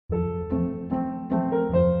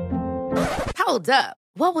Hold up.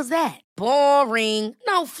 What was that? Boring.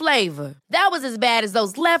 No flavor. That was as bad as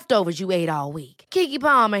those leftovers you ate all week. Keke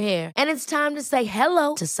Palmer here, and it's time to say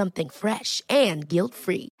hello to something fresh and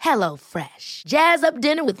guilt-free. Hello Fresh. Jazz up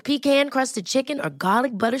dinner with pecan-crusted chicken or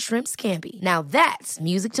garlic butter shrimp scampi. Now that's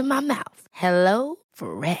music to my mouth. Hello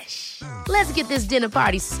Fresh. Let's get this dinner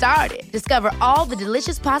party started. Discover all the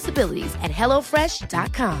delicious possibilities at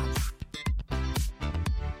hellofresh.com.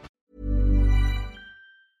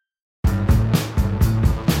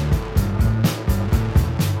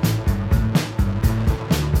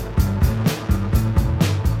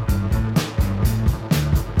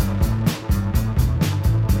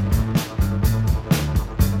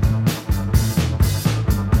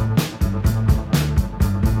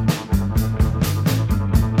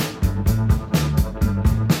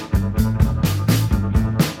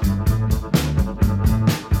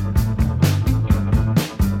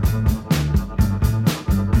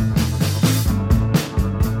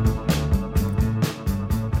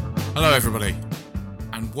 Hello everybody,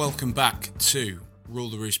 and welcome back to Rule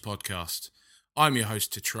the Roost podcast. I'm your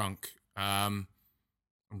host, Trunk. I'm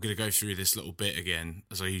going to go through this little bit again,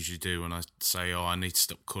 as I usually do when I say, I need to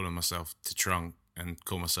stop calling myself Trunk and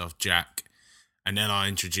call myself Jack. And then I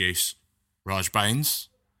introduce Raj Baines.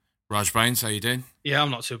 Raj Baines, how you doing? Yeah,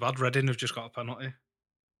 I'm not too bad. Reading have just got a penalty.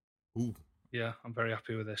 Ooh. Yeah, I'm very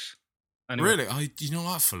happy with this. Anyway, Really? Do you not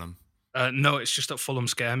like Fulham? No, it's just that Fulham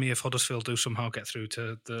scare me. If Huddersfield do somehow get through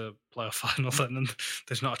to the playoff final, then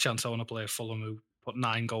there's not a chance I want to play Fulham, who put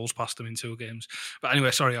 9 goals past them in 2 games. But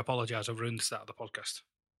anyway, sorry, I apologise. I've ruined the start of the podcast.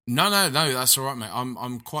 No, that's all right, mate.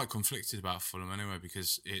 I'm quite conflicted about Fulham anyway,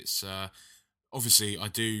 because it's obviously I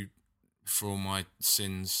do, for all my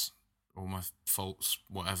sins, all my faults,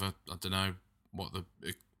 whatever. I don't know what the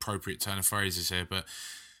appropriate turn of phrase is here, but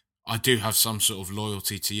I do have some sort of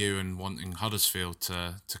loyalty to you and wanting Huddersfield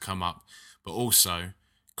to come up. But also,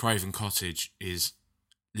 Craven Cottage is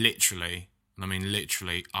literally, and I mean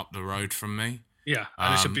literally, up the road from me. Yeah,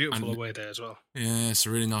 and it's a beautiful away day as well. Yeah, it's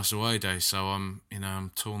a really nice away day. So I'm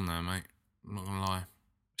torn there, mate. I'm not gonna lie.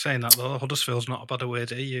 Saying that though, Huddersfield's not a bad away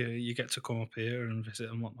day. You get to come up here and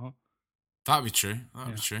visit and whatnot. That'd be true.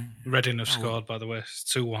 That'd be true. Reading have scored, by the way. It's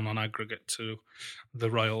 2-1 on aggregate to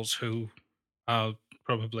the Royals, who are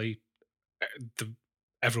probably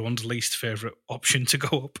everyone's least favourite option to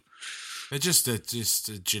go up. They're just a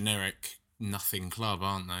generic nothing club,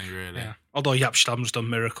 aren't they, really? Yeah. Although Jaap Stam's done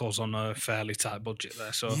miracles on a fairly tight budget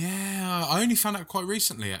there. So yeah, I only found out quite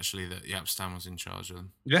recently, actually, that Jaap Stam was in charge of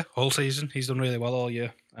them. Yeah, whole season. He's done really well all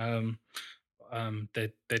year.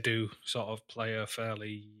 They do sort of play a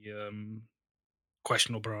fairly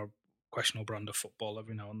questionable brand of football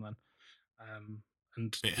every now and then.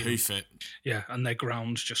 And bit hoof it. Yeah, and their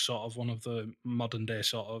ground's just sort of one of the modern day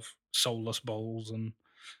sort of soulless bowls, and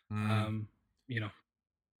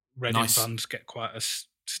Reading fans get quite a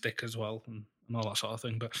stick as well, and all that sort of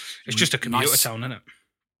thing. But it's just a commuter town, isn't it?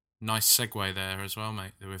 Nice segue there as well,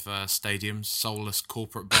 mate. With stadiums, soulless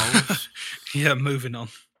corporate bowls. Yeah, moving on.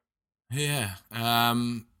 Yeah,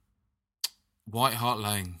 White Hart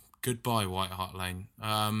Lane. Goodbye, White Hart Lane.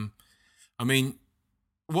 I mean,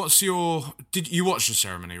 did you watch the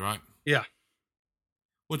ceremony, right? Yeah.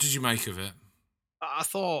 What did you make of it? I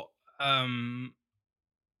thought, I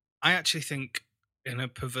actually think, in a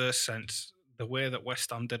perverse sense, the way that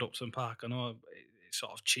West Ham did Upton Park, I know it's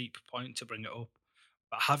sort of cheap point to bring it up,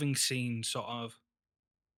 but having seen sort of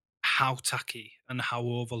how tacky and how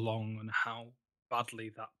overlong and how badly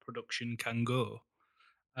that production can go,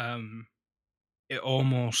 it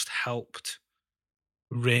almost helped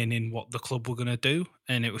rein in what the club were going to do,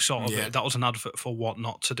 and it was sort of that was an advert for what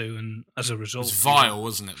not to do, and as a result, it was vile,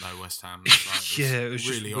 wasn't it? Though West Ham, it was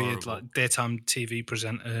really just horrible. Weird, like daytime TV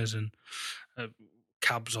presenters and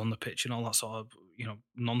cabs on the pitch and all that sort of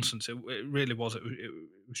nonsense. It really was. It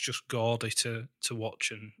was just gaudy to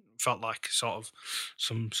watch, and felt like sort of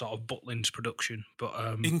some sort of Butlins production.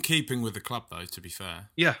 But in keeping with the club, though, to be fair,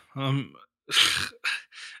 yeah.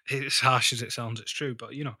 It's harsh as it sounds, it's true, but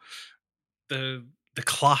the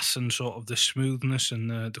class and sort of the smoothness and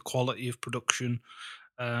the quality of production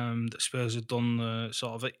that Spurs had done,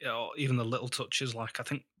 sort of even the little touches. Like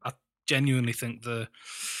I genuinely think the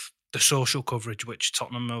social coverage which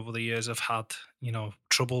Tottenham over the years have had,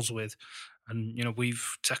 troubles with, and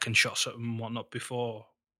we've taken shots at them and whatnot before,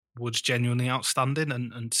 was genuinely outstanding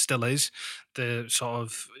and still is. The sort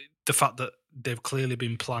of the fact that they've clearly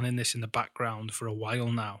been planning this in the background for a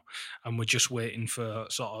while now, and we're just waiting for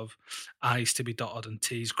sort of I's to be dotted and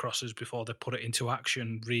T's crosses before they put it into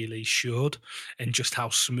action, really showed in just how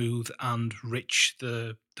smooth and rich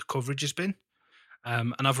the coverage has been.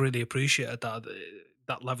 And I've really appreciated that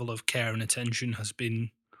that level of care and attention has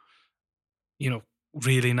been,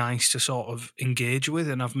 really nice to sort of engage with.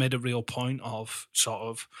 And I've made a real point of sort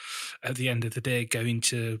of at the end of the day going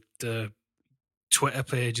to the Twitter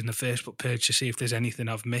page and the Facebook page to see if there's anything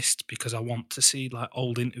I've missed, because I want to see like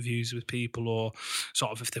old interviews with people, or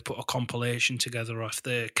sort of if they put a compilation together, or if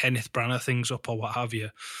the Kenneth Branagh things up or what have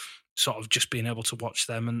you, sort of just being able to watch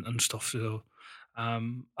them and stuff. So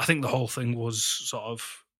I think the whole thing was sort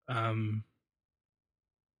of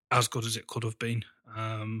as good as it could have been.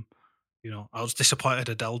 I was disappointed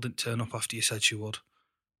Adele didn't turn up after you said she would.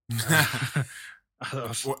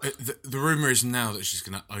 Well, the rumour is now that she's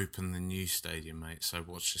going to open the new stadium, mate. So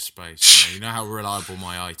watch your space. You know how reliable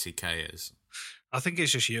my ITK is. I think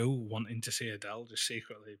it's just you wanting to see Adele, just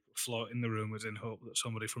secretly floating the rumours in hope that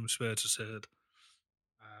somebody from Spurs has heard.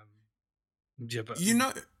 Yeah, but you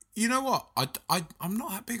know what? I'm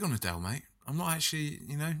not that big on Adele, mate. I'm not actually.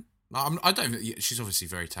 I don't. She's obviously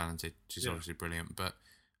very talented. She's obviously brilliant, but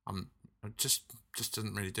I just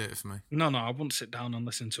doesn't really do it for me. No, I wouldn't sit down and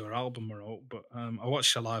listen to her album or all, but I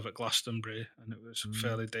watched her live at Glastonbury and it was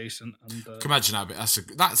fairly decent. And can imagine that bit.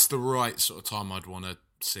 That's the right sort of time I'd want to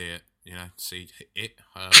see it. See it.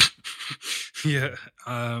 Yeah,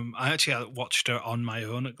 I actually watched her on my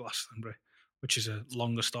own at Glastonbury, which is a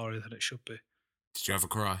longer story than it should be. Did you have a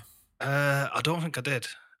cry? I don't think I did.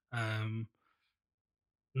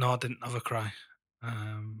 No, I didn't have a cry.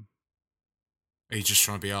 Are you just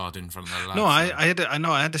trying to be hard in front of the lads? No,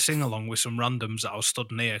 I had to sing along with some randoms that I was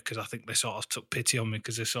stood near, because I think they sort of took pity on me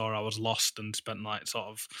because they saw I was lost and spent like sort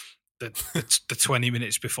of the 20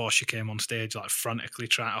 minutes before she came on stage like frantically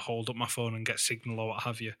trying to hold up my phone and get signal or what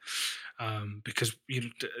have you, because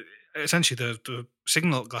essentially the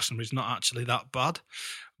signal at Glastonbury is not actually that bad,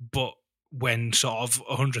 but when sort of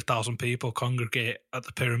 100,000 people congregate at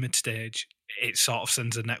the pyramid stage, it sort of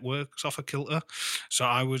sends the networks off a kilter. So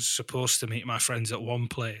I was supposed to meet my friends at one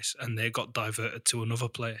place and they got diverted to another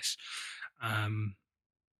place. And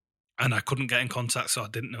I couldn't get in contact, so I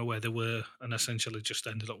didn't know where they were, and essentially just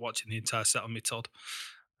ended up watching the entire set on my Todd.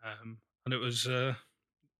 And it was...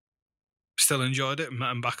 still enjoyed it and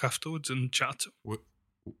met him back afterwards and chatted.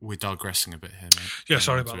 We're digressing a bit here, mate. Yeah,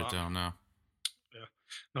 sorry about that. Down now. Yeah.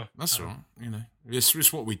 No, that's all right.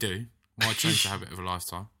 It's what we do. Why change the habit of a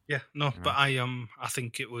lifetime? Yeah, no, but I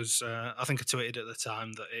think it was. I think I tweeted at the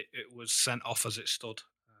time that it was sent off as it stood,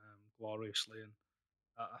 gloriously, and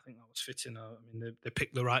I think that was fitting. I mean, they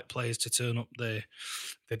picked the right players to turn up. They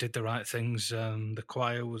did the right things. The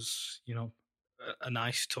choir was, a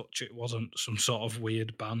nice touch. It wasn't some sort of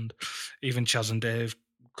weird band. Even Chaz and Dave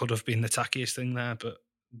could have been the tackiest thing there, but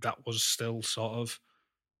that was still sort of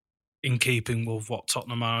in keeping with what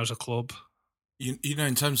Tottenham are as a club.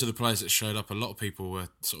 In terms of the players that showed up, a lot of people were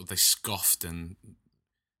they scoffed and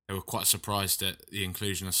they were quite surprised at the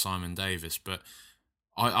inclusion of Simon Davis. But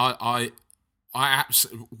I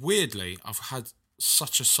weirdly, I've had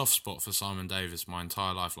such a soft spot for Simon Davis my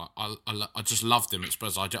entire life. Like I just loved him at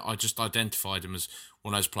Spurs. I just identified him as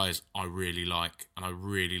one of those players I really like, and I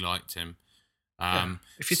really liked him.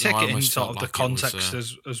 If you take it in sort of the context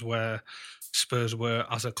as where Spurs were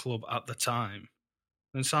as a club at the time,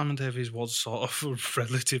 then Simon Davies was sort of a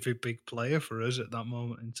relatively big player for us at that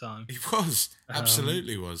moment in time. He was,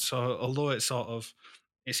 absolutely was. So although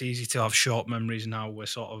it's easy to have short memories now, where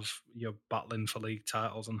you're battling for league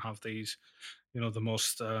titles and have these, the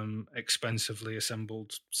most expensively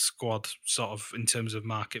assembled squad sort of in terms of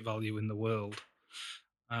market value in the world.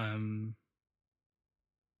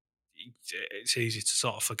 It's easy to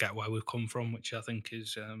sort of forget where we've come from, which I think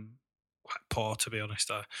is quite poor, to be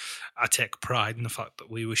honest. I take pride in the fact that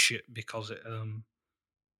we were shit because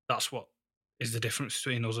that's what is the difference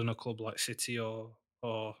between us and a club like City or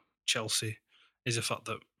Chelsea, is the fact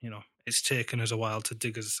that, it's taken us a while to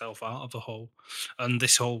dig ourselves out of the hole. And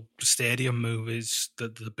this whole stadium move is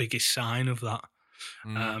the biggest sign of that.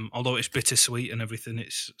 Although it's bittersweet and everything,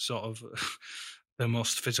 it's sort of the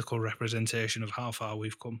most physical representation of how far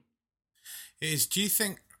we've come. It is. Do you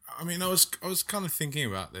think? I mean, I was kind of thinking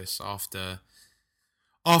about this after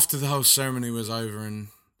the whole ceremony was over and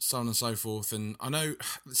so on and so forth. And I know,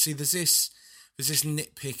 see, there's this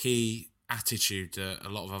nitpicky attitude that a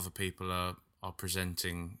lot of other people are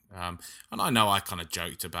presenting, and I know I kind of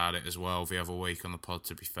joked about it as well the other week on the pod.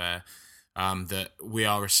 To be fair, that we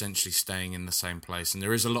are essentially staying in the same place, and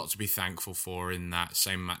there is a lot to be thankful for in that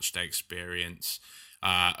same matchday experience.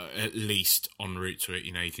 At least en route to it,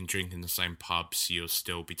 you can drink in the same pubs, you'll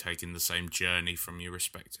still be taking the same journey from your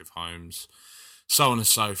respective homes, so on and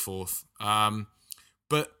so forth.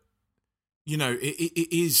 But it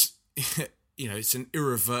is, it's an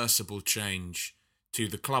irreversible change to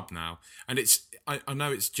the club now. And I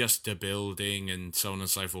know it's just a building and so on and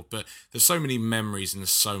so forth, but there's so many memories and there's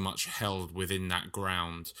so much held within that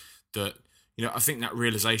ground that, you know, I think that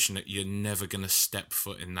realization that you're never going to step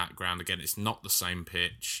foot in that ground again. It's not the same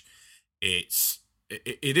pitch.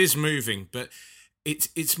 It is moving, but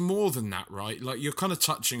it's more than that, right? Like, you're kind of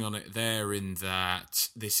touching on it there, in that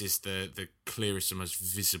this is the clearest and most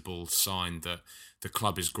visible sign that the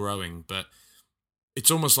club is growing. But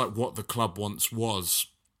it's almost like what the club once was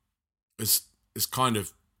is kind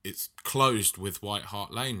of, it's closed with White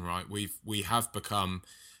Hart Lane, right? We have become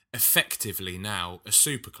effectively now a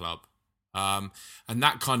super club, and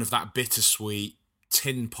that kind of, that bittersweet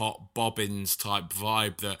tin pot bobbins type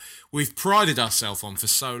vibe that we've prided ourselves on for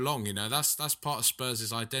so long, you know, that's part of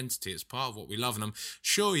Spurs' identity. It's part of what we love, and I'm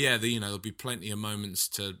sure, there'll be plenty of moments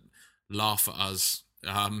to laugh at us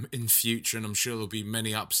in future, and I'm sure there'll be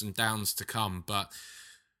many ups and downs to come. But,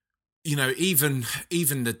 you know, even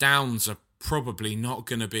the downs are probably not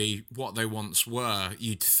going to be what they once were,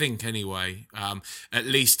 you'd think anyway, at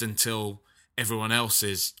least until everyone else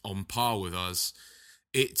is on par with us.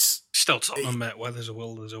 It's still Tottenham, mate. Where there's a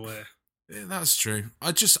will, there's a way. Yeah, that's true.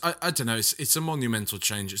 I don't know. It's a monumental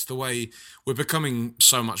change. It's the way we're becoming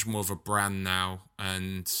so much more of a brand now,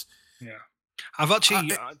 and I've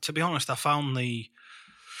actually, to be honest, I found the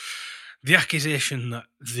accusation that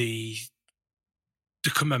the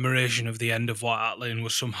commemoration of the end of White Hart Lane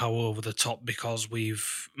was somehow over the top because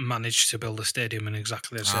we've managed to build a stadium in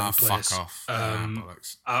exactly the same place. Fuck off.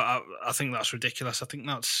 I think that's ridiculous. I think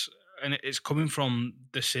that's, and it's coming from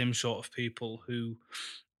the same sort of people who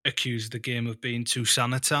accuse the game of being too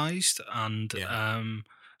sanitised and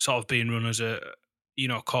sort of being run as a, you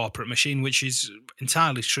know, corporate machine, which is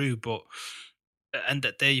entirely true. But at the end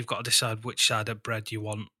of the day, you've got to decide which side of bread you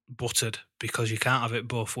want buttered, because you can't have it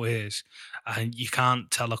both ways, and you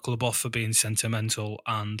can't tell a club off for being sentimental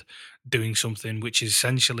and doing something which is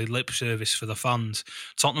essentially lip service for the fans.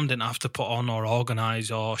 Tottenham didn't have to put on or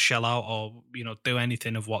organise or shell out or, you know, do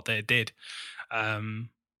anything of what they did. I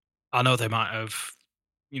know they might have,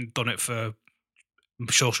 you know, done it for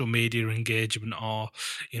social media engagement, or,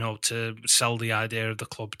 you know, to sell the idea of the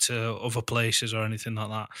club to other places or anything like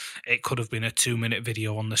that. It could have been a 2-minute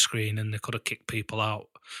video on the screen, and they could have kicked people out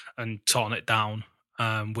and torn it down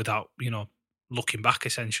without, you know, looking back,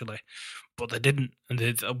 essentially. But they didn't, and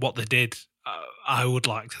what they did, I would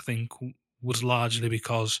like to think, was largely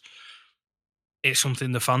because it's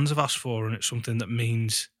something the fans have asked for, and it's something that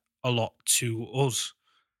means a lot to us.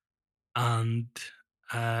 And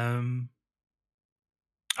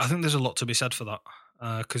I think there's a lot to be said for that,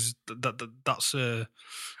 because that's a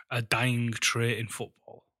dying trait in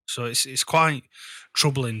football. So it's quite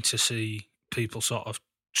troubling to see people sort of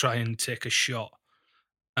try and take a shot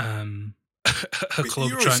a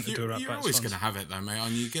club trying to do right by its fans. You're always going to have it, though, mate.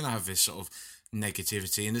 And you're going to have this sort of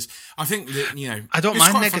negativity, and I think that, you know, I don't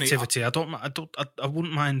mind negativity. I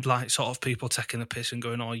wouldn't mind, like, sort of people taking the piss and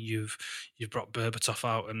going, "Oh, you've brought Berbatov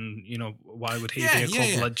out, and, you know, why would he be a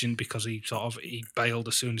club legend because he bailed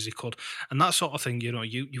as soon as he could," and that sort of thing. You know,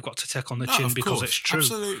 you've got to take on the chin because it's true.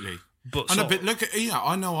 Absolutely. But look at,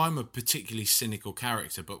 I know I'm a particularly cynical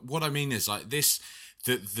character, but what I mean is, like, this,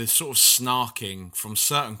 the sort of snarking from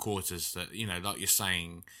certain quarters that, you know, like you're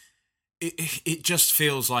saying. It just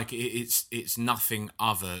feels like it's nothing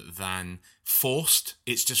other than forced.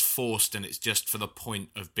 It's just forced, and it's just for the point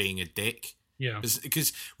of being a dick. Yeah.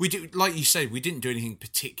 Because we do, like you said, we didn't do anything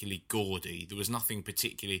particularly gaudy. There was nothing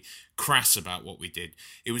particularly crass about what we did.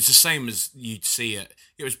 It was the same as you'd see it.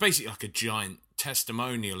 It was basically like a giant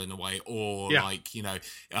testimonial in a way, or like, you know,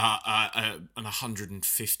 an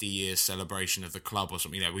 150-year celebration of the club or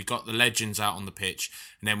something. You know, we got the legends out on the pitch,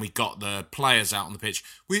 and then we got the players out on the pitch,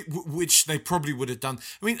 which they probably would have done.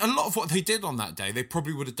 I mean, a lot of what they did on that day, they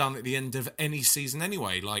probably would have done at the end of any season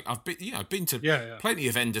anyway. Like, I've been to plenty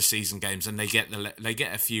of end of season games, and they get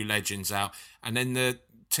a few legends out, and then the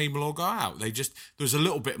team will all go out. There was a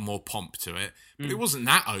little bit more pomp to it, but it wasn't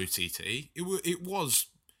that OTT. It was,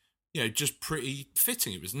 you know, just pretty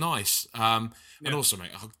fitting. It was nice. And also,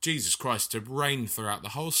 mate, Jesus Christ, to reign throughout the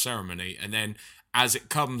whole ceremony, and then as it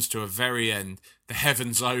comes to a very end, the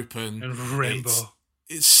heavens open. And rainbow.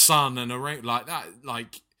 It's sun and a rain, like that.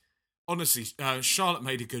 Like, honestly, Charlotte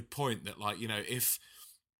made a good point that, like, you know, if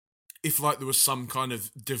like there was some kind of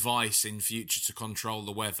device in future to control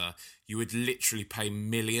the weather, you would literally pay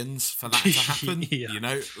millions for that to happen. You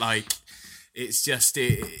know, like, it's just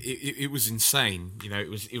it was insane. You know,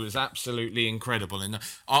 it was absolutely incredible. And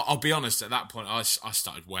I'll be honest, at that point, I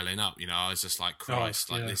started welling up. You know, I was just like, Christ,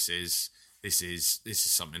 this is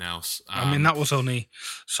something else. I mean, that was only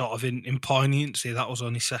sort of in poignancy. That was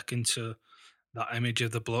only second to that image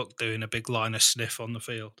of the bloke doing a big line of sniff on the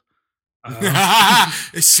field.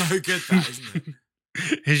 It's so good, that, isn't it?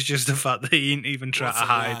 It's just the fact that he didn't even try What's to it,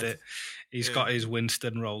 hide lad? it. He's Yeah. got his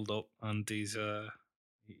Winston rolled up and he's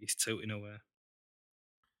tooting away.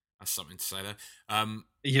 That's something to say there.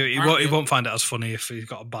 He Apparently- won't find it as funny if he's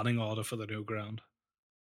got a banning order for the new ground.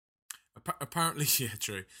 Apparently, yeah,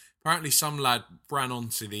 true. Apparently, some lad ran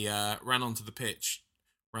onto the pitch,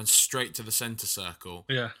 ran straight to the centre circle,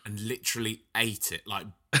 Yeah. and literally ate it, like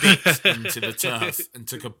bit into the turf, and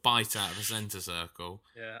took a bite out of the centre circle.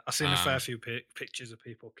 Yeah, I've seen a fair few pictures of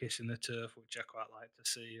people kissing the turf, which I quite like to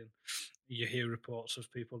see. And you hear reports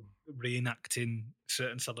of people reenacting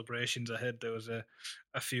certain celebrations. I heard there was a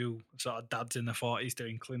few sort of dads in their 40s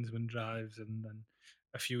doing Klinsmann drives, and then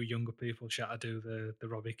a few younger people try to do the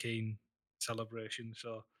Robbie Keane celebration.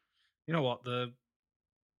 So, you know what?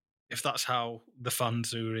 If that's how the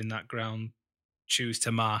fans who are in that ground choose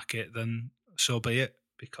to mark it, then so be it,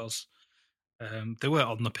 because they weren't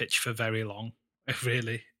on the pitch for very long,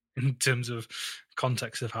 really, in terms of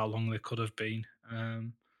context of how long they could have been.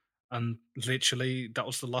 And literally, that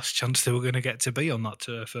was the last chance they were going to get to be on that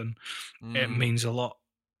turf. And it means a lot.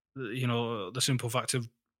 You know, the simple fact of,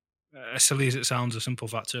 as silly as it sounds, the simple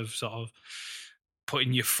fact of sort of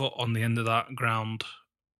putting your foot on the end of that ground,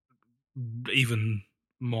 even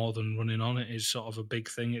more than running on it, is sort of a big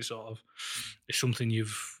thing. It's something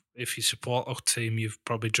if you support a team, you've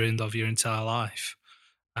probably dreamed of your entire life.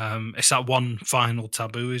 It's that one final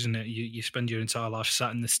taboo, isn't it? You spend your entire life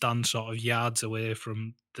sat in the stand, sort of yards away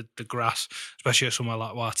from the grass, especially at somewhere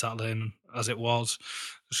like White Hart Lane, as it was,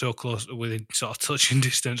 so close, within sort of touching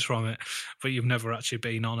distance from it, but you've never actually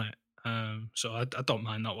been on it. So I don't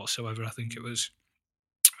mind that whatsoever. I think it was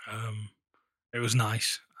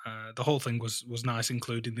nice. The whole thing was nice,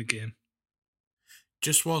 including the game.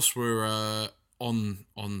 Just whilst we're on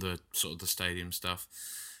the sort of the stadium stuff,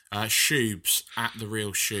 Shoobs at the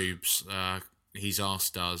real Shoobs, he's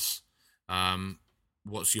asked us,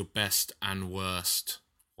 what's your best and worst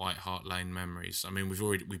White Hart Lane memories? I mean,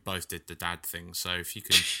 we both did the dad thing, so if you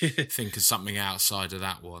can think of something outside of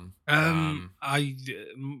that one. I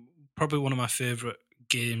probably one of my favourite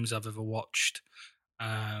games I've ever watched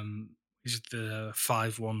is the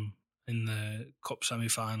 5-1 in the Cup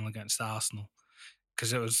semi-final against Arsenal,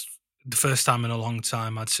 because it was the first time in a long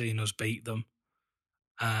time I'd seen us beat them.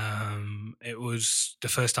 It was the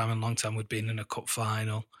first time in a long time we'd been in a cup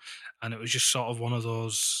final, and it was just sort of one of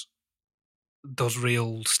those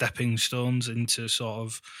real stepping stones into sort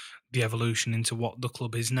of the evolution into what the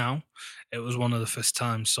club is now. It was one of the first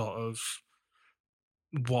times sort of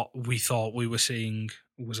what we thought we were seeing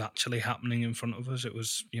was actually happening in front of us. It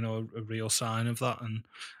was, you know, a real sign of that, and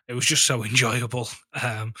it was just so enjoyable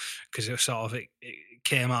because it was sort of it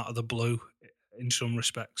came out of the blue in some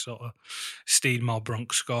respects, sort of Steed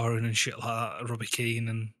Malbronk scoring and shit like that, Robbie Keane,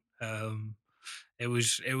 and it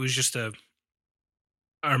was just I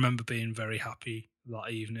remember being very happy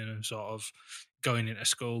that evening and sort of going into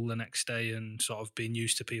school the next day and sort of being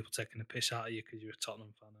used to people taking a piss out of you because you're a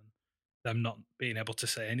Tottenham fan, and them not being able to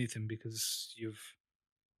say anything because you've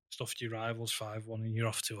stuffed your rivals 5-1 and you're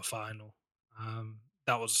off to a final.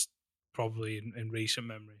 That was probably in recent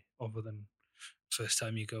memory, other than first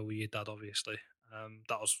time you go with your dad, obviously.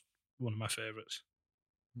 That was one of my favourites.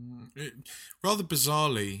 Rather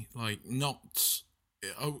bizarrely, like, not,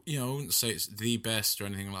 you know, I wouldn't say it's the best or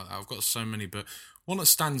anything like that. I've got so many, but one that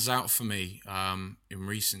stands out for me in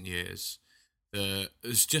recent years,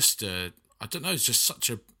 it's just I don't know, it's just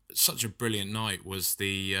such a brilliant night, was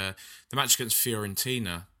the match against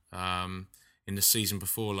Fiorentina in the season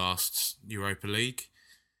before last Europa League.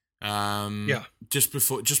 Just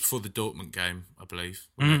before the Dortmund game, I believe.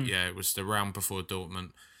 Yeah, it was the round before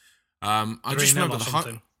Dortmund. I just remember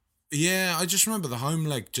I just remember the home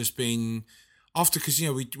leg just being after, because you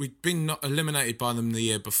know we'd been not eliminated by them the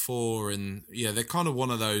year before, and yeah, they're kind of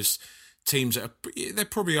one of those teams that they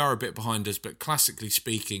probably are a bit behind us, but classically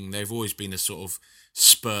speaking, they've always been a sort of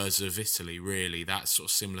Spurs of Italy, really, that sort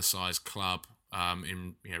of similar sized club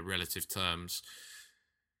in, you know, relative terms.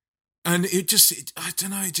 And I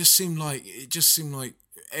don't know, it just seemed like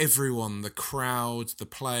everyone, the crowd, the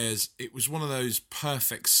players, it was one of those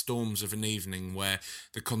perfect storms of an evening where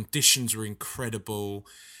the conditions were incredible.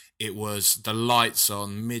 It was the lights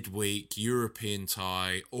on, midweek, European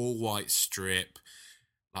tie, all white strip.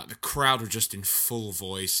 Like, the crowd were just in full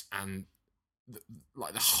voice, and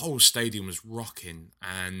like the whole stadium was rocking,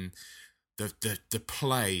 and the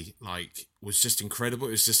play, like, was just incredible.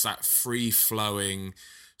 It was just that free flowing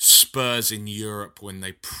Spurs in Europe when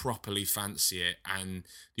they properly fancy it and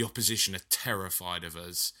the opposition are terrified of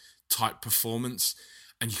us type performance.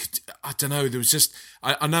 and you could, I don't know, there was just,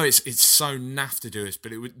 I know it's so naff to do this,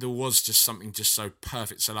 but there was just something just so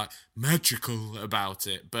perfect, so like magical about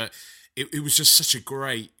it. But it was just such a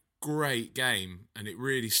great game, and it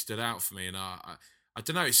really stood out for me. And I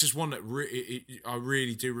don't know, it's just one that I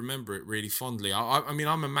really do remember it really fondly. I mean,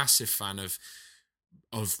 I'm a massive fan of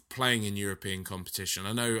playing in European competition.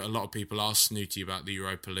 I know a lot of people are snooty about the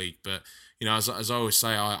Europa League, but you know, as I always say,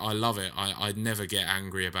 I love it. I never get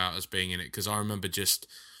angry about us being in it, because I remember just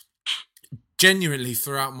genuinely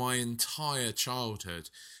throughout my entire childhood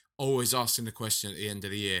always asking the question at the end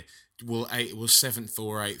of the year, will 7th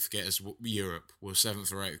or 8th get us Europe? Will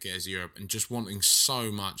 7th or 8th get us Europe? And just wanting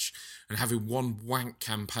so much, and having one wank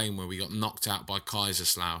campaign where we got knocked out by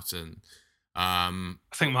Kaiserslautern. I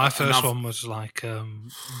think my first one was like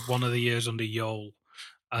one of the years under Yol.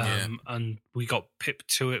 And we got pipped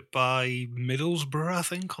to it by Middlesbrough, I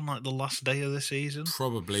think, on like the last day of the season.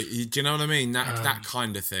 Probably. Do you know what I mean? That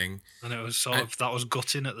kind of thing. And it was that was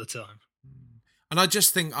gutting at the time. And I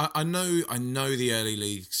just think I know the early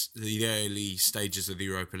leagues, the early stages of the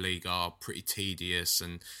Europa League are pretty tedious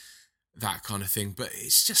and that kind of thing. But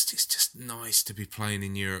it's just nice to be playing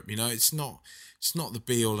in Europe. You know, it's not the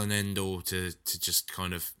be all and end all to just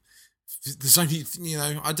kind of. There's only, you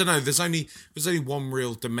know, I don't know. There's only one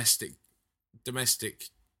real domestic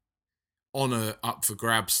honour up for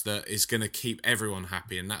grabs that is going to keep everyone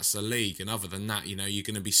happy, and that's the league. And other than that, you know, you're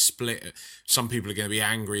going to be split. Some people are going to be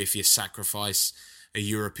angry if you sacrifice a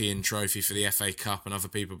European trophy for the FA Cup, and other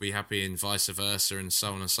people be happy, and vice versa, and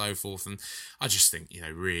so on and so forth. And I just think, you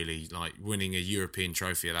know, really, like, winning a European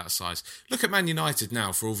trophy of that size. Look at Man United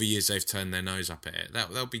now. For all the years they've turned their nose up at it,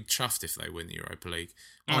 they'll be chuffed if they win the Europa League.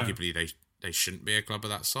 Arguably, they shouldn't be a club of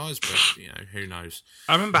that size, but, you know, who knows?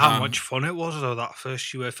 I remember how much fun it was, though, that first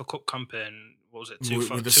UEFA Cup campaign. What was it?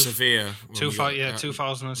 With the Sevilla.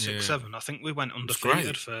 2006-07. I think we went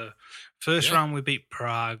undefeated for first round. We beat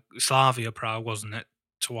Prague, Slavia Prague, wasn't it?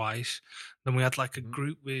 Twice. Then we had like a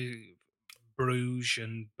group with Bruges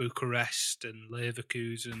and Bucharest and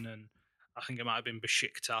Leverkusen, and I think it might have been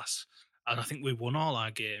Besiktas. And I think we won all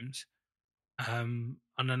our games. And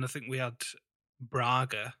then I think we had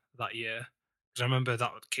Braga that year. Because I remember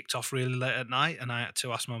that kicked off really late at night, and I had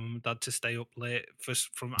to ask my mum and dad to stay up late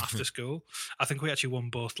from after school. I think we actually won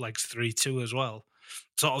both legs 3-2 as well.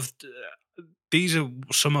 Sort of, these are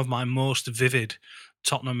some of my most vivid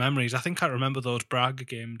Tottenham memories. I think I remember those Braga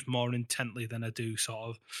games more intently than I do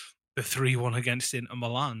sort of the 3-1 against Inter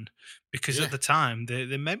Milan, because at the time they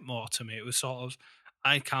meant more to me. It was sort of,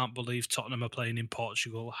 I can't believe Tottenham are playing in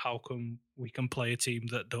Portugal. How come we can play a team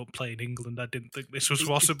that don't play in England? I didn't think this was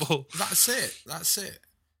possible. That's it.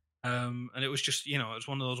 And it was just, you know, it was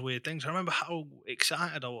one of those weird things. I remember how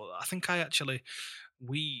excited I was. I think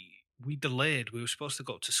we delayed. We were supposed to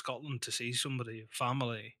go up to Scotland to see somebody,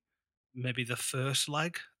 family, maybe the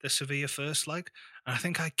Sevilla first leg. And I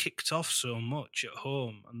think I kicked off so much at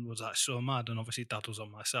home and was like so mad. And obviously Dad was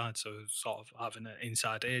on my side, so sort of having an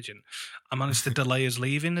inside agent. I managed to delay us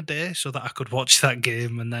leaving a day so that I could watch that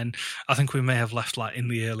game. And then I think we may have left like in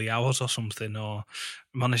the early hours or something, or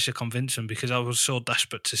managed to convince him, because I was so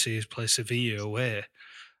desperate to see us play Sevilla away.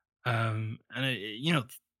 And you know,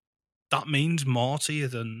 that means more to you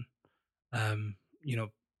than, you know,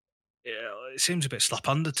 it seems a bit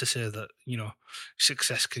slap-handed to say that, you know,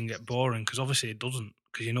 success can get boring, because obviously it doesn't,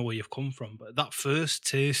 because you know where you've come from. But that first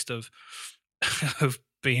taste of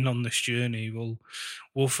being on this journey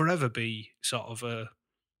will forever be sort of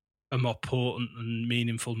a more potent and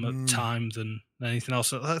meaningful time than anything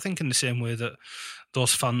else. I think in the same way that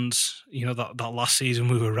those fans, you know, that last season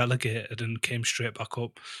we were relegated and came straight back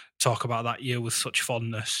up, talk about that year with such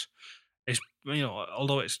fondness. It's, you know,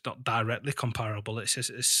 although it's not directly comparable,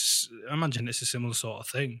 it's I imagine it's a similar sort of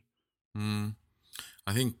thing.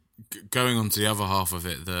 I think going on to the other half of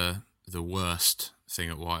it, the worst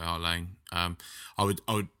thing at White Hart Lane, I would,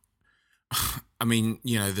 I mean,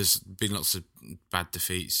 you know, there's been lots of bad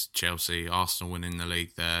defeats, Chelsea, Arsenal winning the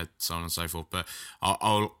league there, so on and so forth. But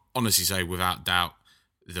I'll honestly say, without doubt,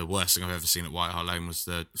 the worst thing I've ever seen at White Hart Lane was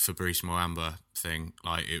the Fabrice Muamba thing.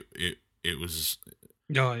 Like it was.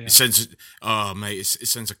 Oh, yeah. It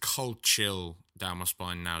sends a cold chill down my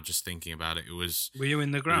spine now just thinking about it. Were you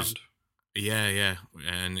in the ground? Yeah,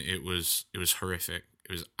 and it was horrific.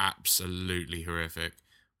 It was absolutely horrific.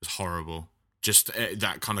 It was horrible. Just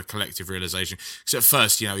that kind of collective realization. Because at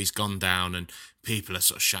first, you know, he's gone down and people are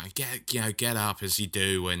sort of shouting, get up, as you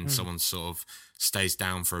do when someone sort of stays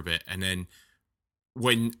down for a bit, and then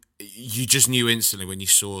when you just knew instantly when you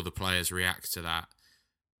saw the players react to that,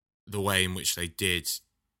 the way in which they did,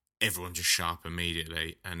 everyone just shut up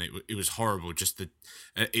immediately, and it was horrible. Just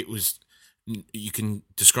it was you can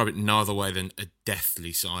describe it no other way than a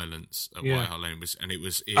deathly silence at White Hart Lane.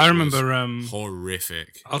 I remember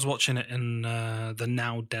horrific. I was watching it in the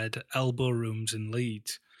now dead Elbow Rooms in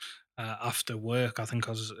Leeds after work. I think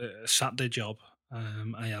I was a Saturday job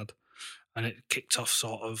I had, and it kicked off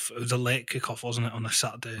it was a late kick-off, wasn't it, on a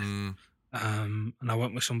Saturday? And I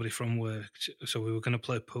went with somebody from work, so we were going to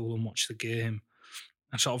play pool and watch the game.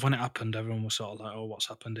 And sort of when it happened, everyone was sort of like, "Oh, what's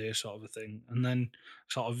happened here?" sort of a thing. And then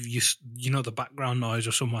sort of you know the background noise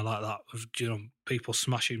or somewhere like that of people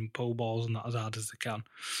smashing pool balls and that as hard as they can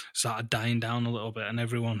started dying down a little bit, and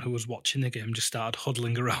everyone who was watching the game just started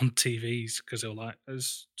huddling around TVs because they were like,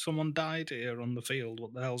 "Has someone died here on the field?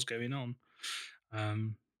 What the hell's going on?"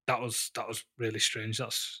 That was really strange.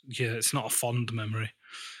 It's not a fond memory.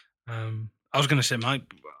 I was going to say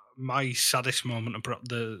my saddest moment about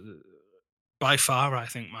by far, I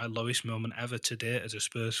think my lowest moment ever to date as a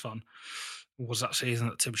Spurs fan was that season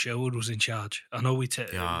that Tim Sherwood was in charge. I know we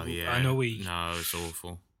take. No, it's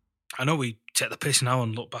awful. I know we take the piss now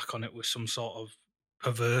and look back on it with some sort of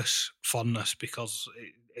perverse fondness because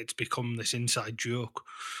it's become this inside joke.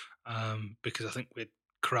 Because I think we'd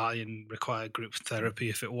cry and require group therapy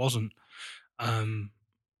if it wasn't.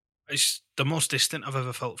 It's the most distant I've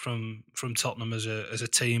ever felt from Tottenham as a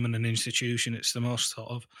team and an institution. It's the most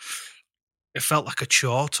sort of. It felt like a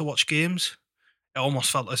chore to watch games. It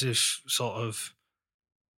almost felt as if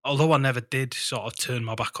although I never did sort of turn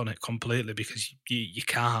my back on it completely because you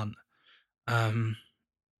can't.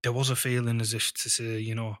 There was a feeling as if to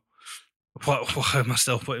say, why am I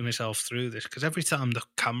still putting myself through this? Because every time the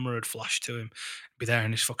camera would flash to him, he'd be there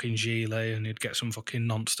in his fucking gilet and he'd get some fucking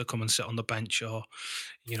nonce to come and sit on the bench, or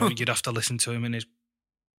you'd have to listen to him in his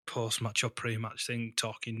post-match or pre-match thing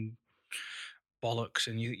talking bollocks,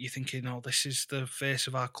 and you're thinking, "Oh, this is the face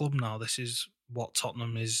of our club now. This is what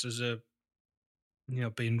Tottenham is as a,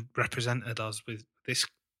 being represented as with this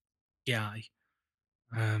guy."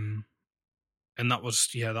 And that was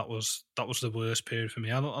the worst period for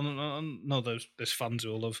me. I know there's fans who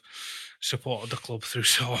will have supported the club through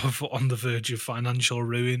sort of on the verge of financial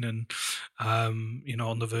ruin and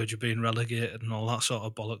on the verge of being relegated and all that sort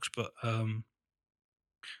of bollocks, but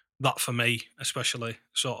that for me, especially,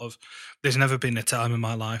 sort of, there's never been a time in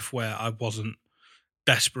my life where I wasn't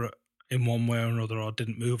desperate in one way or another, or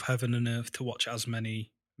didn't move heaven and earth to watch as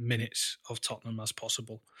many minutes of Tottenham as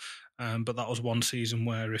possible. But that was one season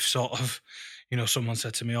where if sort of, someone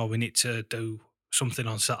said to me, "Oh, we need to do something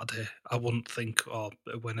on Saturday," I wouldn't think, "Oh,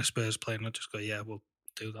 when a Spurs playing," I'd just go, "Yeah, we'll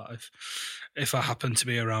do that." If I happen to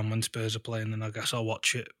be around when Spurs are playing, then I guess I'll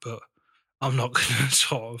watch it. But I'm not going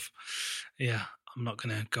to I'm not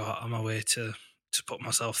going to go out of my way to put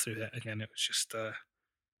myself through it again. It was just, it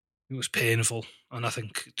was painful. And I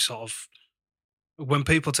think sort of, when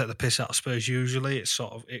people take the piss out of Spurs, usually it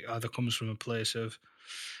either comes from a place of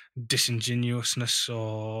disingenuousness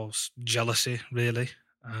or jealousy, really.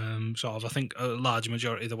 I think a large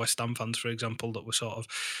majority of the West Ham fans, for example, that were sort of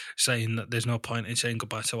saying that there's no point in saying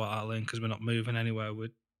goodbye to White Hart Lane because we're not moving anywhere,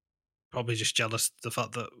 we're probably just jealous of the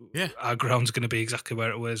fact that our ground's going to be exactly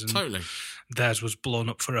where it was, and totally theirs was blown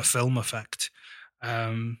up for a film effect.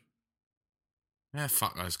 Fuck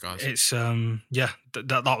those guys. It's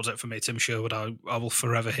that was it for me. Tim Sherwood, I will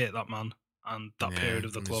forever hate that man and that period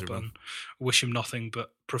of the club, and wish him nothing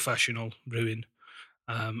but professional ruin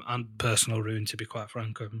and personal ruin, to be quite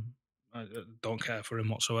frank. I don't care for him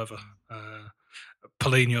whatsoever.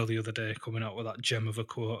 Paulinho the other day coming out with that gem of a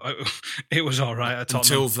quote. It was all right at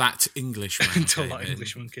Tottenham. Until that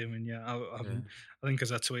Englishman came in. Yeah, I think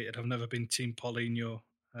as I tweeted, I've never been Team Paulinho,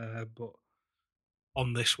 but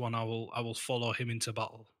on this one, I will follow him into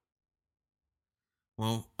battle.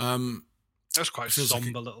 Well, that's quite a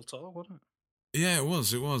somber little talk, wasn't it? Yeah, it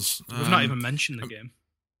was. We've not even mentioned the game.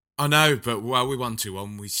 I know, but we won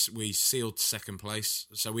 2-1. We sealed second place,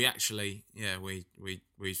 so we actually,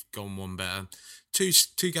 we've gone one better.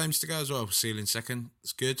 Two games to go as well. Sealing second,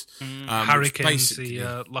 it's good. Harry Kane's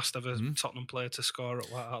the last ever Tottenham player to score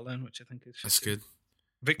at White Hart Lane, which I think is good.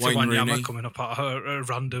 Victor Wanyama coming up at a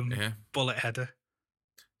random bullet header.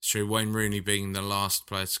 It's true. Wayne Rooney being the last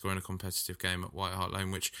player to score in a competitive game at White Hart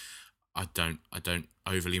Lane, which I don't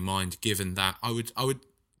overly mind, given that I would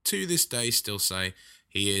to this day still say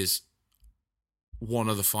he is one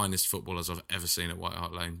of the finest footballers I've ever seen at White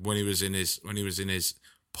Hart Lane. When he was in his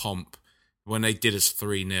pomp, when they did us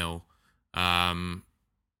 3-0, I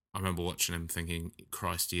remember watching him thinking,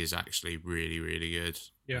 Christ, he is actually really, really good.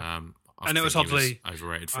 Yeah. And it was oddly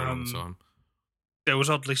overrated for a long time. There was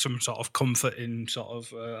oddly some sort of comfort in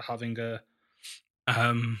sort of having a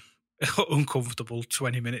uncomfortable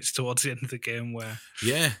 20 minutes towards the end of the game where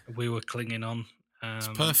we were clinging on. It's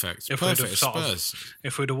perfect. If Perfect. we'd have sort Spurs.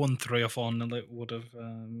 if we'd have won 3 or 4-0, it would have.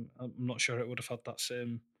 I'm not sure it would have had that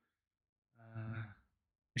same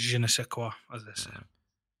je ne sais quoi, as they say.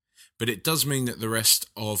 But it does mean that the rest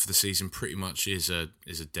of the season pretty much is a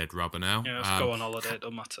dead rubber now. Yeah, let's go on holiday. It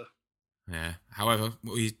don't matter. Yeah. However,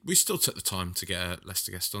 we still took the time to get a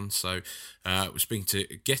Leicester guest on, so we're speaking to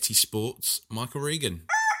Getty Sports, Michael Regan.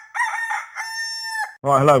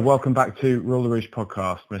 Right, hello, welcome back to Rule the Roost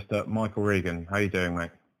podcast, Mr. Michael Regan. How you doing, mate?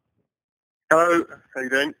 Hello, how you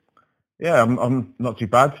doing? Yeah, I'm not too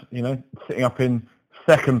bad. You know, sitting up in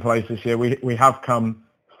second place this year. We have come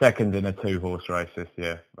second in a 2-horse race this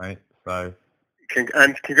year, mate. So,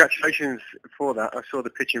 and congratulations for that. I saw the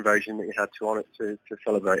pitch invasion that you had on it to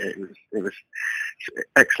celebrate it. It was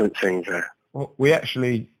excellent things there. well, we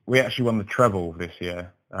actually won the treble this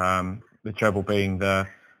year. The treble being the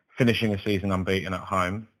finishing a season unbeaten at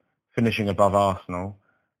home, finishing above Arsenal,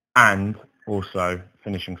 and also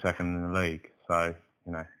finishing second in the league. So,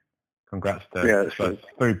 you know, congrats to those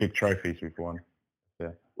 3 big trophies we've won.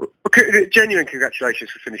 Yeah. Well, genuine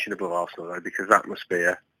congratulations for finishing above Arsenal, though, because that must be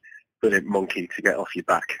a brilliant monkey to get off your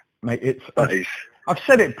back. Mate, I've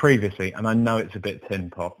said it previously, and I know it's a bit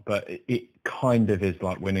tin pot, but it kind of is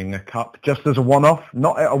like winning a cup, just as a one-off.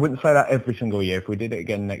 I wouldn't say that every single year. If we did it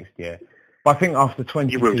again next year, but I think after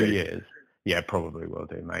 22 years, yeah, probably will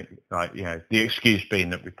do, mate. Like, you know, the excuse being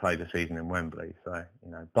that we played the season in Wembley, so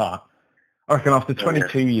you know. But I reckon after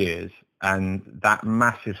 22 years and that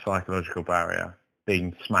massive psychological barrier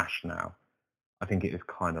being smashed now, I think it is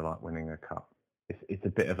kind of like winning a cup. It's a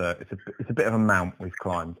bit of a mount we've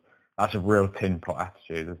climbed. That's a real tin pot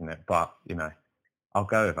attitude, isn't it? But you know, I'll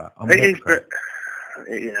go with that. It is, but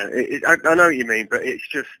yeah, I know what you mean, but it's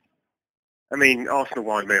just. I mean, Arsenal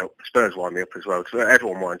wind me up, Spurs wind me up as well. So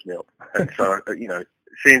everyone winds me up, and so you know,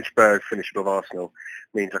 seeing Spurs finish above Arsenal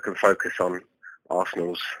means I can focus on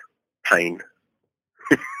Arsenal's pain,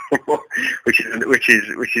 which is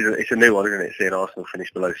it's a new one, isn't it? Seeing Arsenal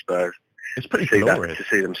finish below Spurs, it's pretty glorious to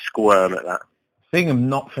see them squirm at that. Seeing them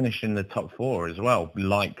not finish in the top 4 as well,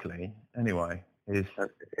 likely anyway, is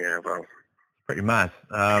pretty mad.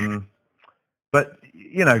 But,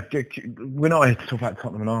 you know, we're not here to talk about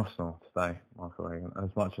Tottenham and Arsenal today, Michael, as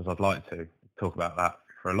much as I'd like to talk about that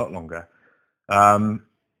for a lot longer.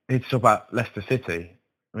 It's talk about Leicester City.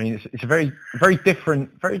 I mean, it's a very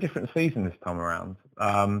different season this time around.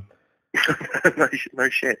 No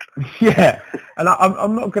shit. Yeah, and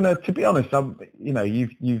I'm not going to be honest. You know,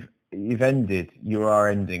 you are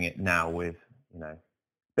ending it now with, you know, a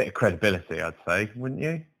bit of credibility, I'd say, wouldn't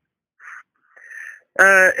you?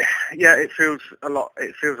 Yeah, it feels a lot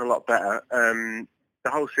better. The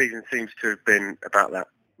whole season seems to have been about that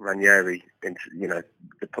Ranieri, you know,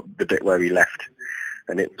 the bit where he left,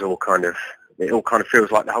 and it all kind of feels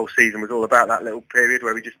like the whole season was all about that little period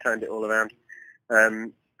where we just turned it all around.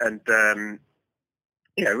 You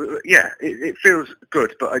know, yeah, it feels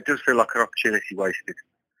good, but it does feel like an opportunity wasted.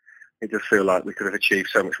 It does feel like we could have achieved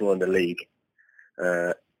so much more in the league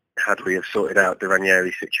had we have sorted out the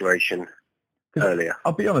Ranieri situation earlier.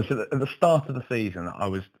 I'll be honest, at the start of the season, I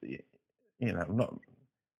was, you know, I'm not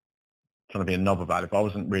trying to be a knob about it, but I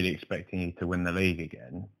wasn't really expecting you to win the league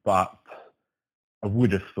again. But I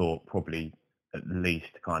would have thought probably at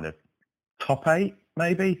least kind of top 8,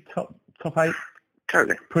 maybe top 8.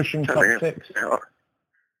 Totally. Pushing top 6.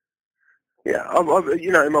 Yeah,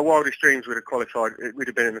 you know, in my wildest dreams, we'd have qualified. We'd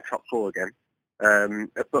have been in the top 4 again.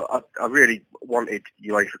 But I really wanted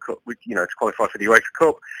UEFA Cup, you know, to qualify for the UEFA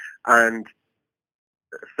Cup, and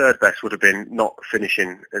third best would have been not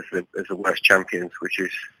finishing as the worst champions, which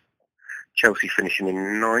is Chelsea finishing in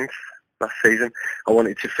 9th last season. I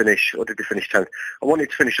wanted to finish, or did they finish 10th? I wanted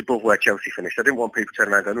to finish above where Chelsea finished. I didn't want people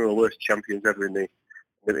turning around going, "Oh, the worst champions ever in the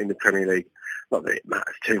Premier League." Not that it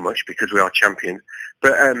matters too much because we are champions,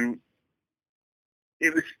 but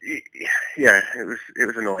it was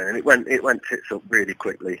annoying, and it went tits up really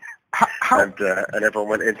quickly, and everyone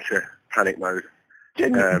went into panic mode.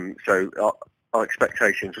 So our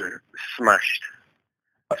expectations were smashed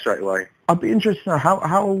straight away. I'd be interested to know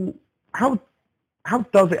how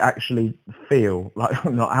does it actually feel? Like,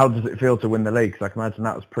 not how does it feel to win the league? Because I can imagine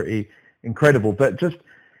that was pretty incredible. But just,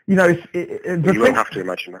 you know, you won't have to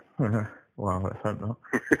imagine that. Well, let's hope not.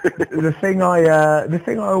 the thing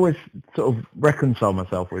I always sort of reconcile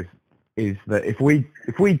myself with is that if we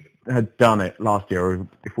had done it last year, or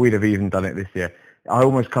if we'd have even done it this year, I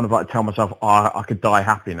almost kind of like tell myself, I could die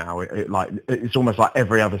happy now. It's almost like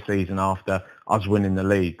every other season after us winning the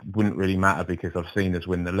league wouldn't really matter because I've seen us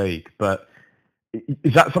win the league. But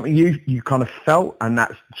is that something you kind of felt, and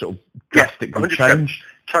that's sort of drastically changed?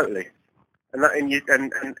 Totally. and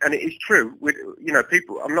it is true. With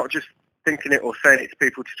people, I'm not just thinking it or saying it to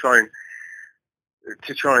people to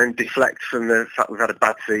try and deflect from the fact we've had a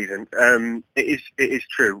bad season. It is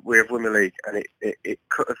true. We have won the league, and it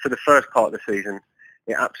for the first part of the season,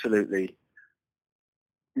 it absolutely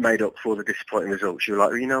made up for the disappointing results. You were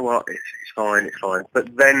like, you know what, it's fine.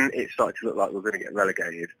 But then it started to look like we were going to get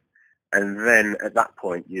relegated, and then at that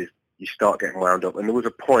point you start getting wound up. And there was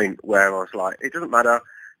a point where I was like, it doesn't matter,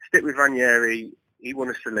 stick with Ranieri. He won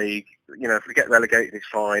us the league. If we get relegated, it's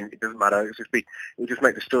fine. It doesn't matter. It'll just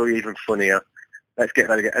make the story even funnier. Let's get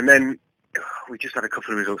relegated. And then we just had a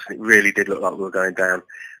couple of results, and it really did look like we were going down.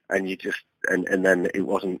 And and then it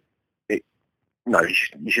wasn't. No,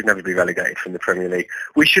 you should never be relegated from the Premier League.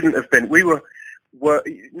 We shouldn't have been. We were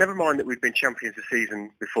never mind that we'd been champions the season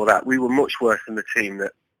before that. We were much worse than the team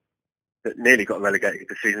that nearly got relegated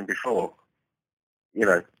the season before. We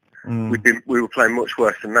were playing much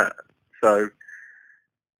worse than that. So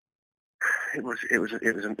it was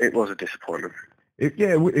a disappointment.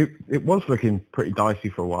 It was looking pretty dicey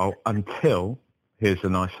for a while until, here's a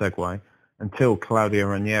nice segue, until Claudio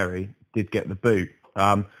Ranieri did get the boot,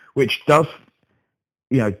 which does,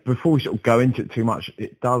 before we sort of go into it too much,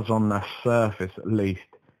 it does on the surface at least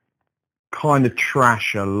kind of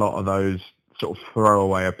trash a lot of those sort of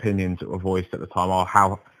throwaway opinions that were voiced at the time. Oh,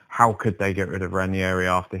 how could they get rid of Ranieri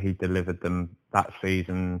after he delivered them that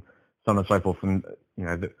season, so on and so forth. And,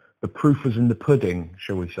 the proof was in the pudding,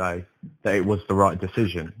 shall we say, that it was the right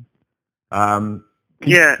decision. Do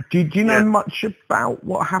you know much about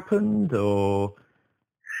what happened, or?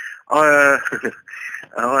 I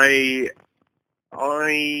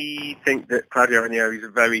think that Claudio Ranieri is a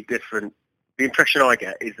very different. The impression I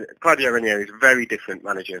get is that Claudio Ranieri is a very different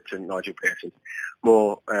manager to Nigel Pearson,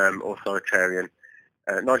 more authoritarian.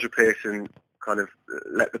 Nigel Pearson kind of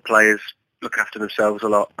let the players look after themselves a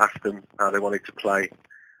lot, asked them how they wanted to play,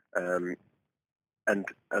 and kind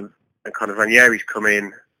of Ranieri's come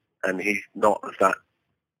in, and he's not of that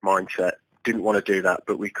mindset. Didn't want to do that,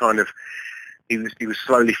 but he was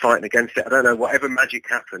slowly fighting against it. I don't know, whatever magic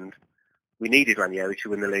happened, we needed Ranieri to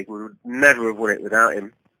win the league. We would never have won it without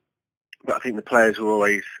him. But I think the players were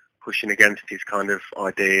always pushing against his kind of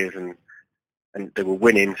ideas, and they were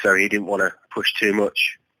winning, so he didn't want to push too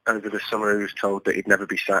much. Over the summer, he was told that he'd never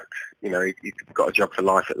be sacked. He'd got a job for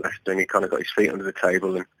life at Leicester, and he kind of got his feet under the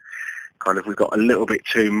table, and kind of we got a little bit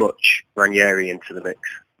too much Ranieri into the mix.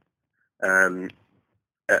 And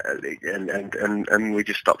we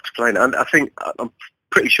just stopped playing. And I think, I'm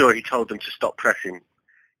pretty sure he told them to stop pressing,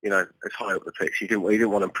 as high up the pitch. He didn't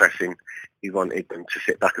want them pressing. He wanted them to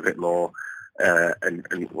sit back a bit more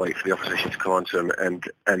and wait for the opposition to come on to them.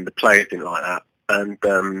 And the players didn't like that.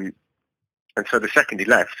 And so the second he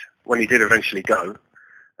left, when he did eventually go,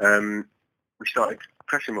 we started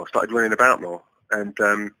pressing more, started running about more. And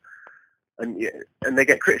they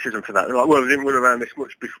get criticism for that. They're like, well, they didn't run around this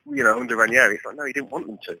much, under Ranieri. It's like, no, he didn't want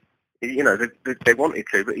them to. They wanted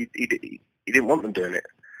to, but he didn't want them doing it.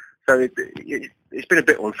 So it's been a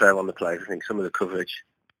bit unfair on the players, I think, some of the coverage.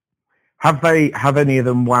 Have any of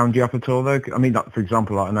them wound you up at all, though? I mean, for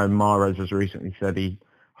example, I know Mahrez has recently said he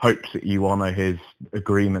hopes that you honour his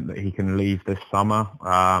agreement that he can leave this summer.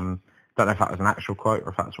 Don't know if that was an actual quote or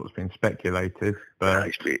if that's what's been speculated. But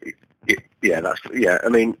I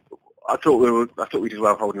mean, I thought we did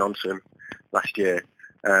well holding on to him last year.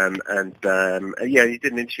 He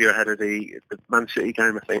did an interview ahead of the Man City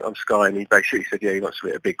game, I think, on Sky, and he basically said, he wants to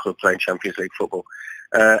be at a big club playing Champions League football.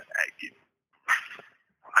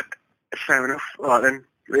 Fair enough. All right, then.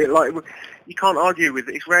 You can't argue with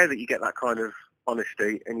it. It's rare that you get that kind of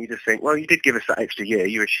honesty, and you just think, well, you did give us that extra year.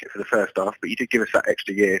 You were shit for the first half, but you did give us that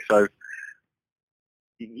extra year, so,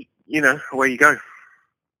 away you go.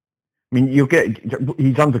 I mean,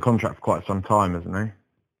 he's under contract for quite some time, isn't he?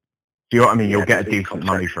 You'll get a decent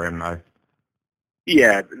money for him, though.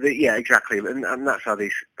 Yeah, exactly, and that's how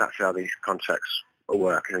these contracts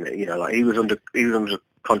work, isn't it? He was under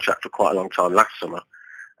contract for quite a long time last summer,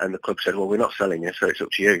 and the club said, well, we're not selling you, so it's up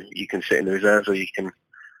to you. You can sit in the reserves, or you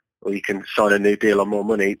can sign a new deal on more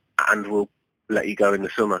money, and we'll let you go in the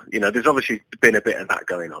summer. There's obviously been a bit of that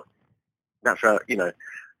going on. That's how there's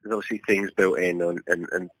obviously things built in and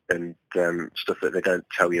stuff that they don't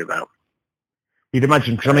tell you about. You'd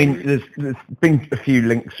imagine, because there's been a few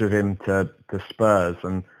links with him to Spurs,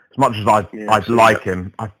 and as much as I'd like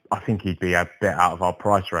him, I think he'd be a bit out of our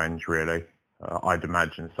price range, really. I'd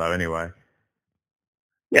imagine so, anyway.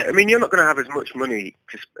 Yeah, I mean, you're not going to have as much money.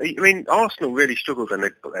 Arsenal really struggled when they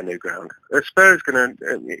got their new ground. Spurs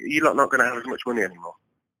you're not going to have as much money anymore.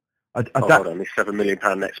 Hold on, this £7 million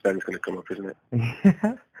net spend is going to come up, isn't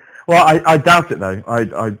it? Well, I doubt it though.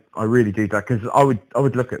 I really do doubt, because I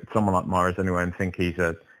would look at someone like Mahrez anyway and think he's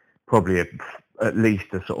probably at least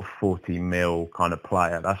a sort of 40 mil kind of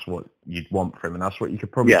player. That's what you'd want from him, and that's what you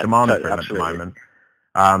could probably demand for him absolutely. at the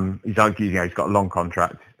moment. He's got a long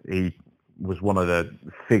contract. He was one of the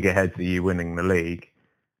figureheads of you winning the league,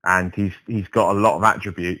 and he's got a lot of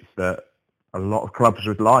attributes that a lot of clubs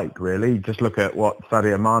would like. Really, just look at what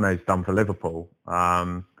Sadio Mane's done for Liverpool.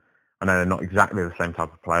 I know they're not exactly the same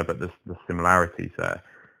type of player, but there's similarities there.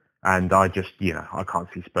 And I just, I can't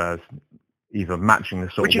see Spurs either matching the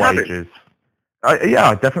sort of wages. Yeah,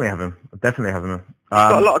 I definitely have him. He's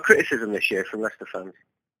got a lot of criticism this year from Leicester fans.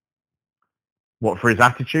 What, for his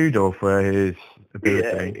attitude or for his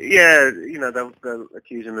ability? Yeah, they'll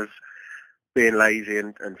accuse him of being lazy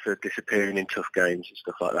and for disappearing in tough games and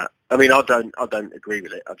stuff like that. I mean, I don't agree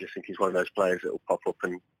with it. I just think he's one of those players that will pop up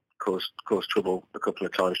and cause trouble a couple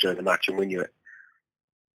of times during the match and win you it.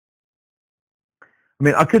 I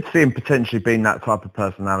mean, I could see him potentially being that type of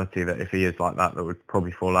personality that if he is like that would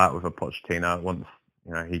probably fall out with a Pochettino once,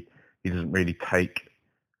 he doesn't really take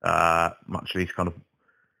much of these kind of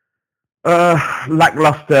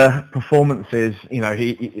lackluster performances.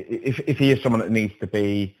 If he is someone that needs to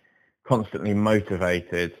be constantly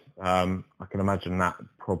motivated, I can imagine that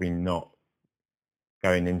probably not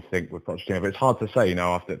going in sync with Pochettino. But it's hard to say,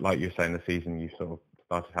 after, like you were saying, the season you sort of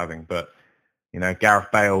started having. But, Gareth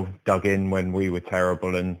Bale dug in when we were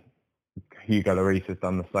terrible, and Hugo Lloris has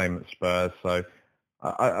done the same at Spurs. So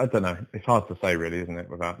I don't know. It's hard to say, really, isn't it,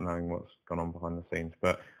 without knowing what's gone on behind the scenes.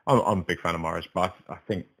 But I'm a big fan of Mahrez, but I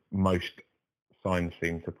think most signs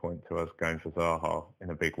seem to point to us going for Zaha in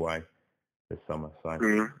a big way this summer. So,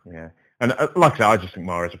 yeah. And like I said, I just think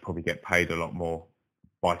Mahrez will probably get paid a lot more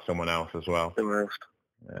by someone else as well. Someone else.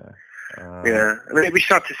 Yeah. Yeah. I mean, it'd be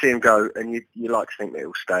sad to see him go, and you like to think that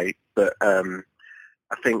he'll stay. But I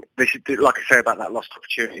think they should do, like I say about that lost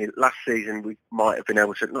opportunity. Last season, we might have been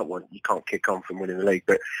able to, not one, you can't kick on from winning the league,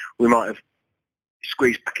 but we might have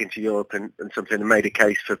squeezed back into Europe and something and made a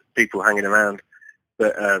case for people hanging around.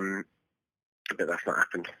 But that's not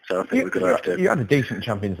happened. So I think we're going to have to... You had a decent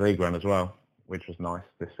Champions League run as well, which was nice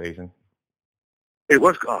this season. It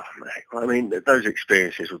was, mate. I mean, those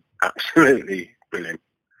experiences were absolutely brilliant.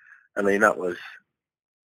 I mean,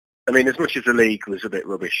 as much as the league was a bit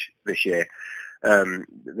rubbish this year,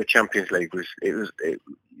 the Champions League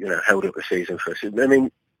held up the season for us. I mean,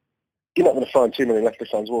 you're not going to find too many Leicester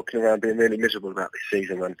fans walking around being really miserable about this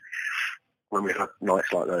season when we had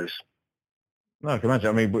nights like those. No, I can imagine.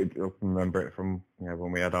 I mean, we remember it from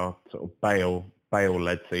when we had our sort of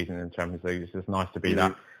Bale-led season in the Champions League. It's just nice to be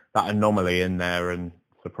that anomaly in there and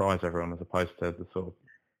surprise everyone, as opposed to the sort of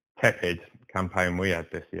tepid campaign we had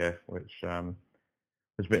this year, which was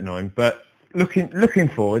a bit annoying. But looking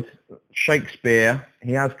forward, Shakespeare,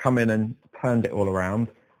 he has come in and turned it all around.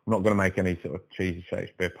 I'm not going to make any sort of cheesy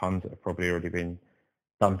Shakespeare puns that have probably already been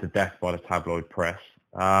done to death by the tabloid press.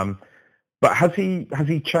 But has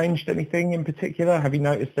he changed anything in particular? Have you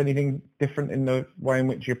noticed anything different in the way in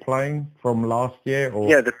which you're playing from last year? Or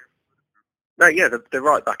they're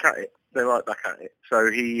right back at it. They're right back at it. So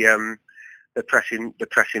they're pressing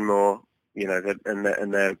more.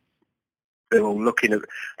 They're all looking at.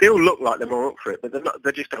 They all look like they're more up for it, but they're not.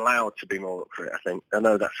 They're just allowed to be more up for it. I think. I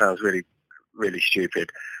know that sounds really, really stupid,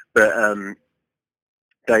 but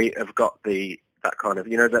they have got that kind of,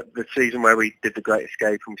 the season where we did the Great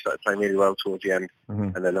Escape and we started playing really well towards the end,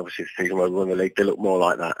 and then obviously the season where we won the league, they look more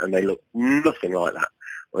like that, and they look nothing like that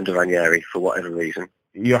under Ranieri for whatever reason.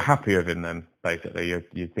 You're happy with him then, basically?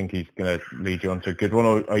 You think he's going to lead you on to a good one,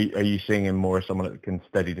 or are you seeing him more as someone that can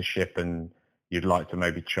steady the ship and you'd like to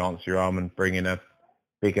maybe chance your arm and bring in a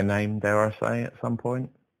bigger name, dare I say, at some point?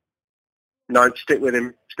 No, stick with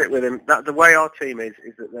him. That the way our team is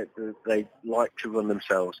that they like to run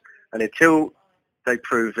themselves, and until they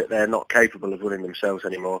prove that they're not capable of running themselves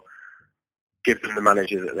anymore, give them the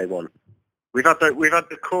manager that they want. We've had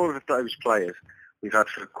the core of those players we've had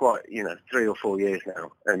for quite 3 or 4 years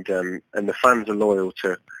now, and the fans are loyal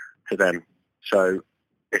to them. So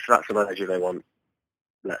if that's the manager they want,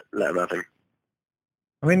 let them have him.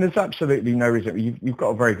 I mean, there's absolutely no reason. You've got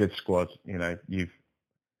a very good squad. You've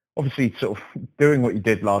obviously sort of doing what you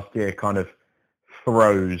did last year kind of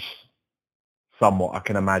throws somewhat, I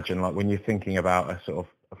can imagine, like when you're thinking about a sort of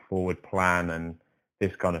a forward plan and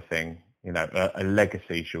this kind of thing, a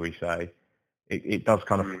legacy, shall we say, it does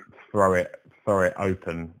kind of throw it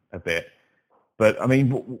open a bit. But I mean,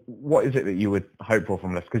 what is it that you would hope for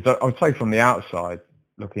from this? Because I would say from the outside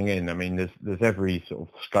looking in, I mean, there's every sort of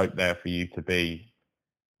scope there for you to be,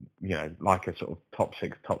 like a sort of top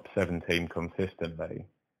 6, top 7 team consistently.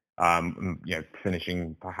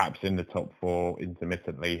 finishing perhaps in the top 4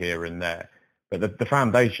 intermittently here and there. But the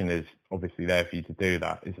foundation is obviously there for you to do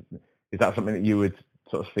that. Is that something that you would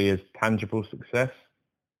sort of see as tangible success,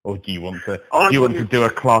 or do you want to do a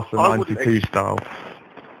class of '92 style?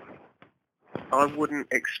 I wouldn't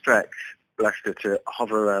expect Leicester to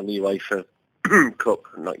hover around the UEFA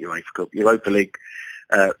Europa League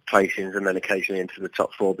placings and then occasionally into the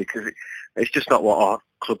top 4, because it's just not what our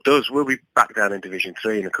club does. We'll be back down in Division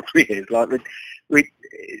 3 in a couple of years.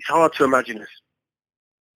 It's hard to imagine us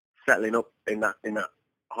settling up in that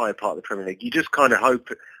higher part of the Premier League. You just kind of hope.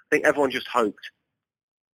 I think everyone just hoped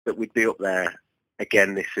that we'd be up there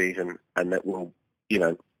again this season, and that we'll,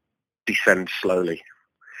 descend slowly,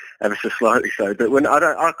 ever so slightly. So, but when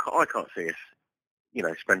I can't see us,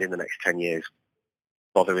 spending the next 10 years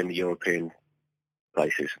bothering the European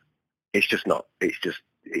places. It's just not. It's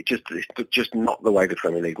just not the way the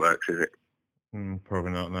Premier League works, is it?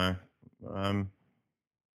 Probably not. No.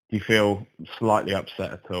 Do you feel slightly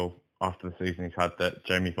upset at all after the season he's had that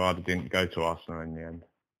Jamie Vardy didn't go to Arsenal in the end?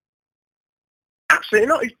 Absolutely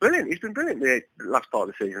not. He's brilliant. He's been brilliant the last part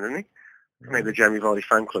of the season, hasn't he? Maybe the Jamie Vardy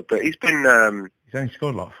fan club, but he's been. He's only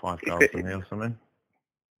scored like 5 goals for me or something.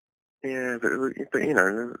 Yeah, but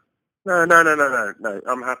no.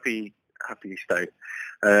 I'm happy he stayed.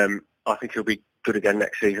 I think he'll be good again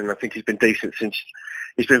next season. I think he's been decent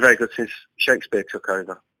he's been very good since Shakespeare took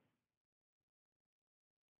over.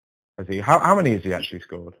 Has he? How many has he actually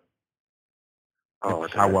scored?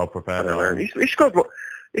 How well prepared are he? He scored more.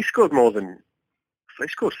 He scored more than. He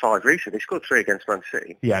scored 5 recently. He scored 3 against Man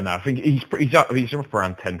City. Yeah, no, I think he's up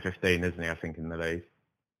around 10, 15, isn't he? I think in the league.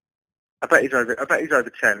 I bet he's over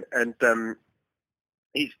 10, and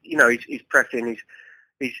he's pressing.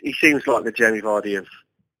 He seems like the Jamie Vardy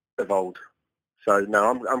of old. So no,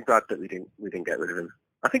 I'm glad that we didn't get rid of him.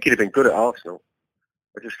 I think he'd have been good at Arsenal.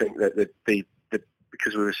 I just think that the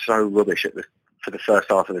because we were so rubbish for the first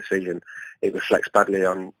half of the season, it reflects badly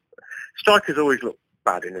on strikers. Always look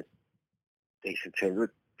bad in a decent team, don't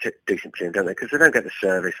they? Because they don't get the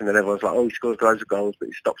service, and then everyone's like, oh, he scores loads of goals, but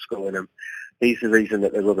he stops scoring them. He's the reason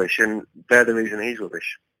that they're rubbish, and they're the reason he's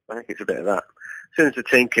rubbish. I think it's a bit of that. As soon as the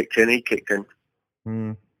team kicked in, he kicked in.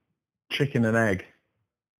 Chicken and egg.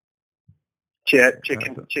 Yeah,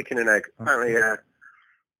 chicken and egg. Apparently,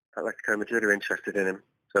 Atletico Madrid are interested in him,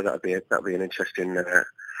 so that'd be an interesting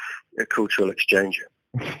cultural exchange.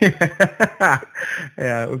 Yeah,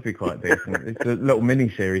 it would be quite decent. It's a little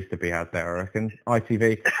mini-series to be had there, I reckon.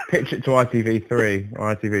 ITV, pitch it to ITV3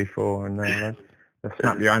 or ITV4 and they'll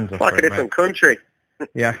snap your hands off. Like a different country.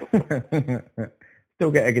 Yeah.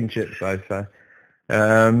 Still get egg and chips though, so.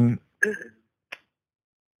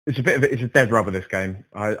 It's a dead rubber, this game.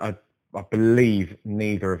 I believe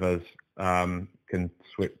neither of us can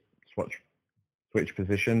switch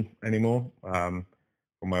position anymore from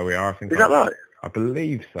where we are. I think. Is that right? I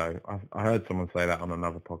believe so. I heard someone say that on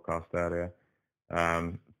another podcast earlier.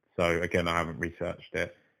 So again, I haven't researched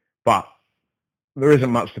it, but there isn't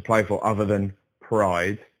much to play for other than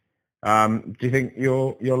pride. Do you think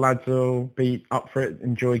your lads will be up for it?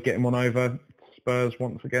 Enjoy getting one over Spurs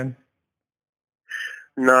once again?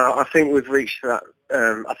 No, I think we've reached that.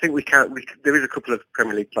 I think we can. There is a couple of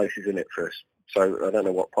Premier League places in it for us. So I don't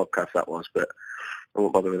know what podcast that was, but I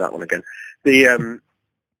won't bother with that one again. We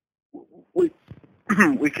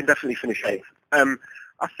can definitely finish 8th.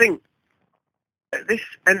 I think at this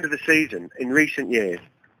end of the season, in recent years,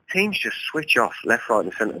 teams just switch off left, right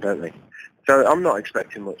and centre, don't they? So I'm not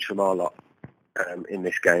expecting much from our lot in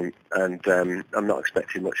this game, and I'm not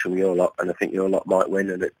expecting much from your lot, and I think your lot might win,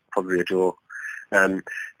 and it's probably a draw. The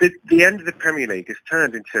end of the Premier League has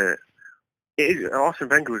turned into... Arsene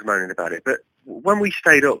Wenger was moaning about it, but when we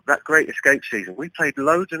stayed up, that great escape season, we played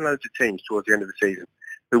loads and loads of teams towards the end of the season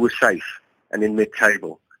who were safe and in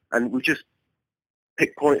mid-table, and we just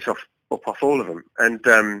picked points off all of them, and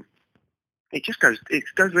it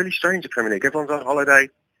goes really strange, the Premier League. Everyone's on holiday,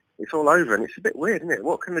 it's all over, and it's a bit weird, isn't it?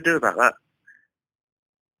 What can they do about that?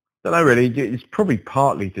 I don't know, really. It's probably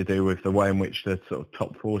partly to do with the way in which the sort of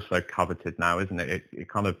top 4 is so coveted now, isn't it? It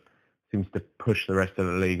kind of seems to push the rest of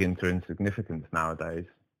the league into insignificance nowadays.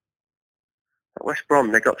 At West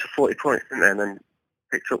Brom, they got to 40 points, didn't they? And then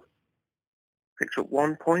picked up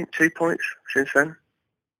 1 point, 2 points since then.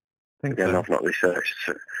 Again, I've not researched,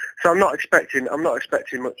 so I'm not expecting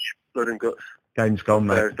much blood and guts. Game's gone,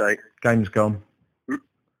 mate. Thursday. Game's gone.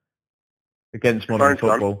 Against modern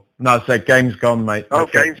football. Gone. No, I said game's gone, mate.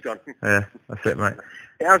 Game's gone. Yeah, that's it, mate.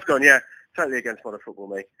 It has gone, yeah. Totally against modern football,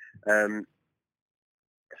 mate.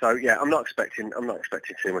 So yeah, I'm not expecting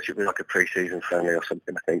too much. It'll be like a pre-season friendly or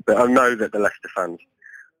something, I think. But I know that the Leicester fans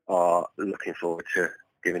are looking forward to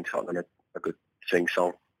giving Tottenham a good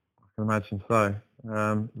sing-song. I can imagine so.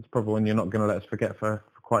 It's probably one you're not going to let us forget for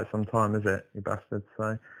quite some time, is it, you bastards?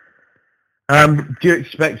 So, do you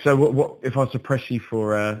expect? So, what if I was to press you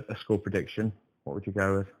for a score prediction? What would you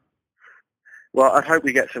go with? Well, I hope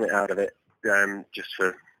we get something out of it, just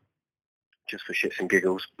for shits and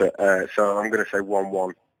giggles. But so I'm going to say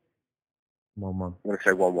 1-1. 1-1. I'm going to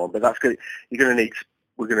say 1-1. But that's good. We're going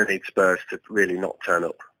to need Spurs to really not turn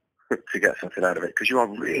up to get something out of it, because you are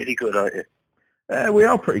really good, aren't you? We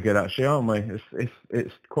are pretty good, actually, aren't we?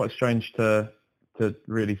 It's quite strange to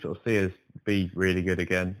really sort of see us be really good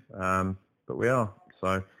again, but we are.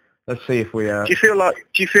 So let's see if we. Do you feel like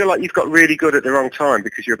you've got really good at the wrong time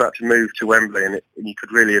because you're about to move to Wembley, and you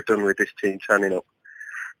could really have done with this team turning up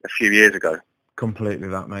a few years ago? Completely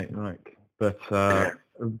that, mate. Like, but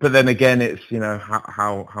then again, it's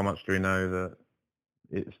how much do we know that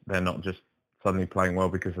they're not just suddenly playing well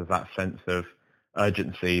because of that sense of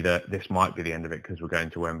urgency that this might be the end of it because we're going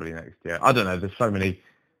to Wembley next year. I don't know. There's so many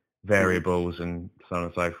variables and so on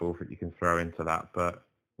and so forth that you can throw into that, but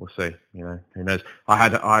we'll see. Who knows?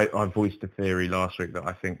 I voiced a theory last week that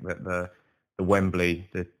I think that the Wembley,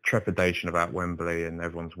 the trepidation about Wembley and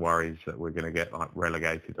everyone's worries that we're going to get like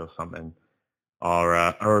relegated or something are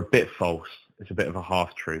a bit false. It's a bit of a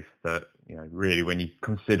half truth that really when you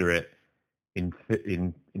consider it in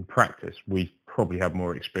practice, we probably have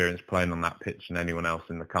more experience playing on that pitch than anyone else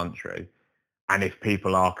in the country. And if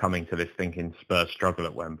people are coming to this thinking Spurs struggle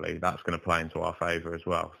at Wembley, that's going to play into our favour as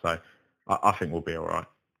well. So I think we'll be all right.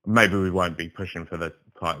 Maybe we won't be pushing for the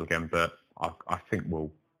title again, but I think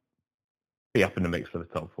we'll be up in the mix for the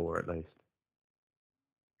top four at least.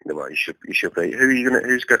 Well, you should be.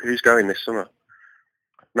 Who's going this summer?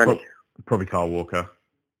 Many. Probably Kyle Walker.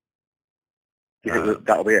 You think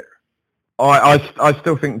that'll be it? I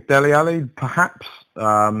still think Dele Alli, perhaps,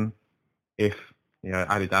 if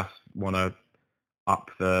Adidas want to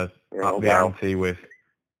up the ante with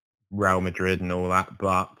Real Madrid and all that,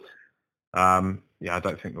 but I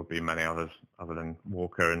don't think there'll be many others other than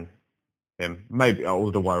Walker and him. Maybe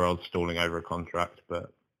Alderweireld stalling over a contract,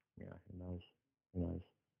 but who knows?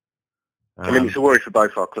 I mean, it's a worry for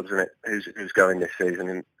both our clubs, isn't it? Who's going this season?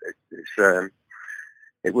 And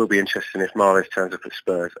it will be interesting if Mahrez turns up at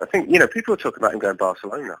Spurs. I think people were talking about him going to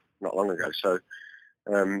Barcelona not long ago. So,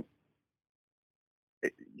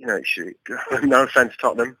 it should, no offence,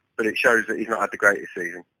 Tottenham, but it shows that he's not had the greatest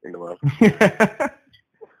season in the world.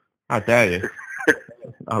 How dare you?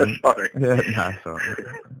 Sorry. Yeah, no, sorry.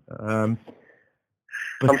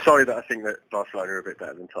 I'm sorry that I think that Barcelona are a bit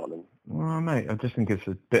better than Tottenham. Well, mate, I just think it's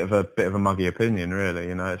a bit of a muggy opinion, really.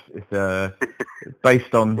 It's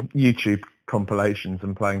based on YouTube compilations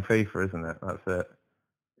and playing FIFA, isn't it? That's it.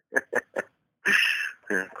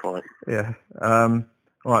 Yeah, quite. Yeah. All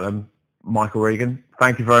right then, Michael Regan.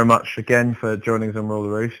 Thank you very much again for joining us on Rule the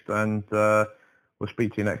Roost, and we'll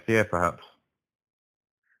speak to you next year, perhaps.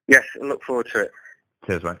 Yes, I look forward to it.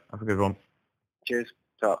 Cheers, mate. Have a good one. Cheers.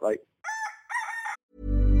 Start late.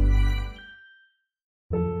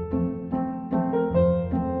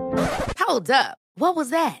 Hold up. What was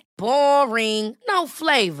that? Boring. No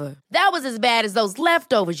flavor. That was as bad as those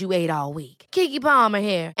leftovers you ate all week. Keke Palmer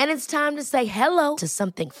here, and it's time to say hello to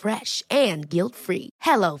something fresh and guilt-free.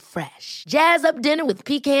 Hello Fresh. Jazz up dinner with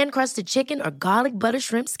pecan-crusted chicken or garlic butter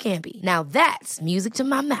shrimp scampi. Now that's music to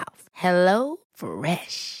my mouth. Hello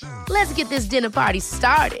Fresh. Let's get this dinner party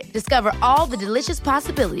started. Discover all the delicious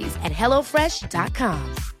possibilities at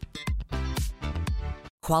HelloFresh.com.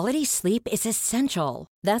 Quality sleep is essential.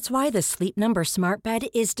 That's why the Sleep Number Smart Bed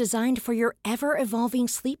is designed for your ever-evolving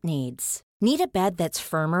sleep needs. Need a bed that's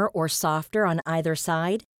firmer or softer on either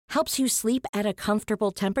side? Helps you sleep at a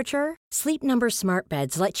comfortable temperature? Sleep Number Smart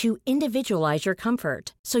Beds let you individualize your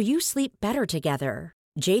comfort, so you sleep better together.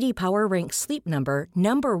 J.D. Power ranks Sleep Number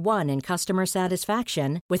number 1 in customer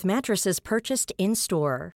satisfaction with mattresses purchased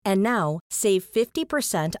in-store. And now, save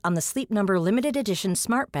 50% on the Sleep Number Limited Edition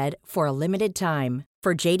Smart Bed for a limited time.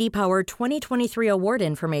 For J.D. Power 2023 award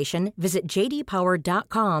information, visit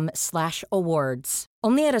jdpower.com/awards.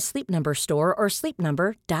 Only at a Sleep Number store or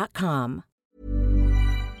sleepnumber.com.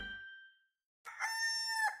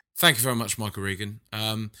 Thank you very much, Michael Regan.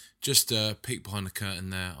 Just a peek behind the curtain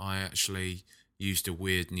there. I actually used a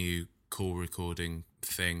weird new call recording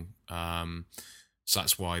thing. So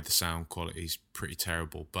that's why the sound quality is pretty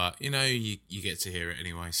terrible. But, you get to hear it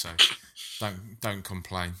anyway. So don't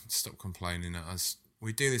complain. Stop complaining at us.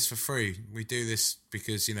 We do this for free. We do this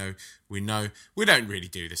because, we know we don't really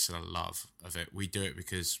do this for the love of it. We do it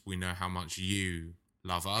because we know how much you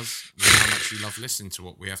love us. We know how much you love listening to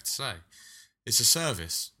what we have to say. It's a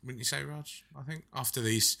service, wouldn't you say, Raj? I think after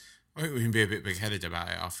these I think we can be a bit big-headed about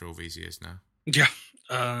it after all these years now. Yeah,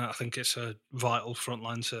 I think it's a vital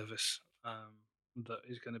frontline service that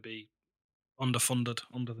is going to be underfunded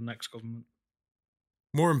under the next government.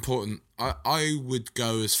 More important, I would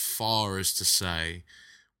go as far as to say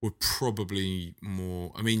we're probably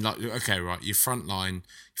more. I mean, like, okay, right, your frontline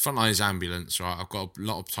is ambulance, right? I've got a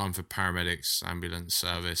lot of time for paramedics, ambulance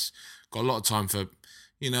service. Got a lot of time for,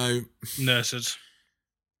 nurses.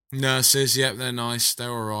 Yep, they're nice, they're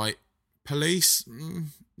all right. Police,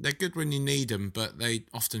 they're good when you need them, but they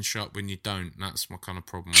often show up when you don't. That's my kind of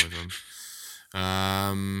problem with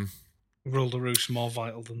them. Rule the roof's more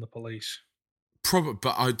vital than the police.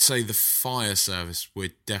 But I'd say the fire service,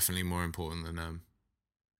 we're definitely more important than them.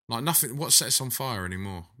 Like nothing. What sets on fire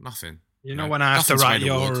anymore? Nothing. When I have to write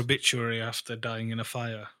your obituary after dying in a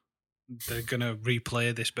fire, they're gonna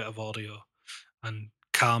replay this bit of audio, and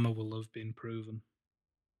karma will have been proven.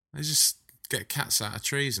 They just get cats out of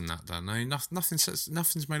trees and that, don't they?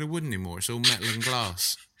 Nothing's made of wood anymore. It's all metal and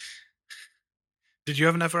glass. Did you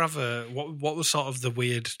ever have what was sort of the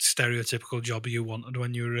weird stereotypical job you wanted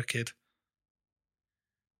when you were a kid?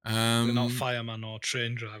 Not fireman or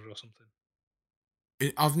train driver or something.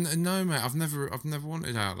 No, mate. I've never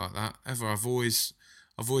wanted out like that ever. I've always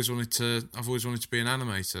wanted to be an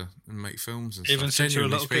animator and make films and even stuff. Since you were a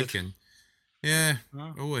little kid. Yeah,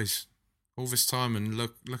 always. All this time, and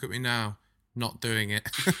look at me now, not doing it.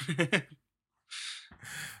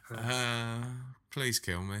 Please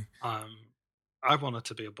kill me. I wanted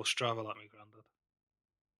to be a bus driver like my granddad.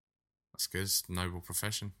 That's good. It's a noble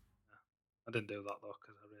profession. Yeah. I didn't do that though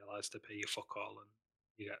because I realised they pay you fuck all and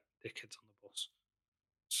you get dickheads on the bus.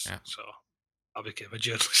 Yeah. So I became a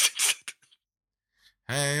journalist instead.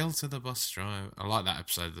 Hail to the bus driver. I like that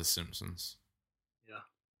episode of The Simpsons. Yeah.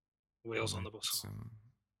 Wheels on the bus.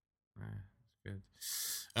 Yeah, good.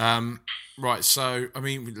 Right, so I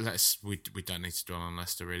mean, we don't need to dwell on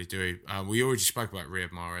Leicester, really, do we? We already spoke about Riyad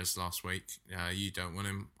Mahrez last week. You don't want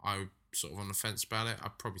him. I'm sort of on the fence about it.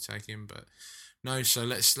 I'd probably take him, but no. So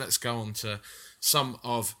let's go on to some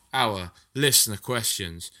of our listener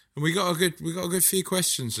questions, and we got a good few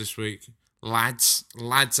questions this week, lads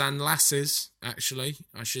and lasses. Actually,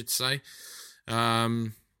 I should say.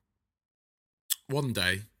 One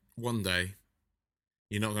day.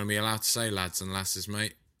 You're not going to be allowed to say lads and lasses,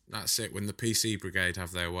 mate. That's it, when the PC Brigade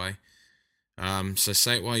have their way. So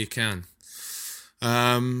say it while you can.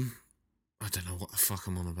 I don't know what the fuck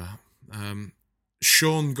I'm on about.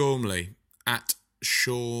 Sean Gormley, at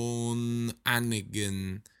Sean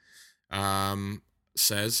Anigan,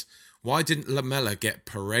 says, why didn't Lamella get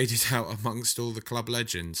paraded out amongst all the club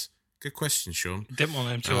legends? Good question, Sean. Didn't want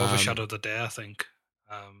him to overshadow the day, I think.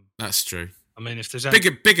 That's true. I mean, if there's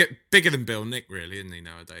bigger than Bill Nick, really, isn't he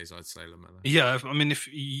nowadays? I'd say Lamella. Yeah, I mean, if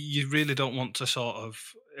you really don't want to sort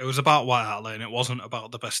of, it was about White Hart Lane. It wasn't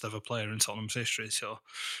about the best ever player in Tottenham's history. So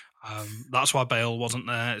that's why Bale wasn't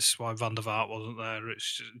there. It's why Van der Vaart wasn't there.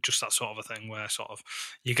 It's just that sort of a thing where sort of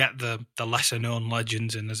you get the lesser known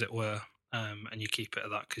legends in, as it were, and you keep it at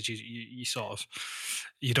that because you sort of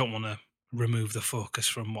you don't want to remove the focus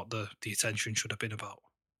from what the attention should have been about.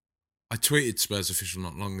 I tweeted Spurs official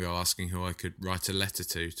not long ago asking who I could write a letter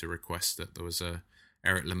to request that there was a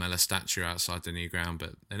Eric Lamella statue outside the new ground,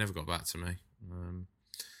 but they never got back to me.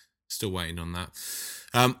 Still waiting on that.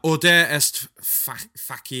 Order est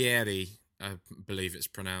Facchieri, I believe it's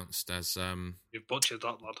pronounced as... You've butchered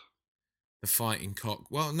that, lad. The Fighting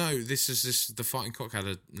Cock. Well, no, this the Fighting Cock had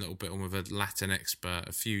a little bit on with a Latin expert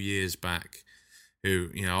a few years back who,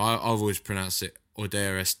 I've always pronounced it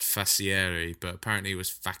Order est Facchieri, but apparently it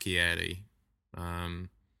was Facchieri.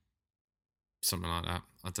 Something like that.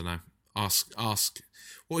 I don't know. Ask.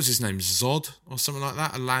 What was his name? Zod or something like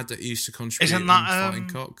that? A lad that used to contribute. Isn't that Fighting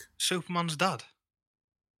Cock? Superman's dad?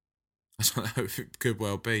 I don't know. It could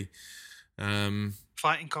well be.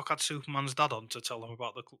 Fighting Cock had Superman's dad on to tell him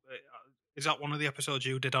about the. Is that one of the episodes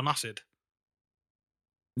you did on acid?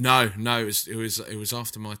 No. It was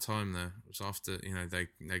after my time there. It was after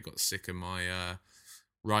they got sick of my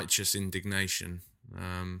righteous indignation.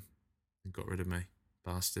 And got rid of me,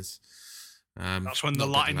 bastards. That's when the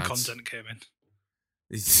Latin content came in.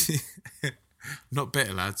 Not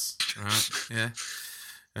bitter, lads. Right?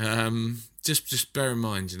 Yeah. Just bear in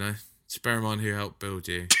mind, Just bear in mind who helped build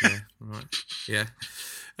you. Yeah. Right. Yeah.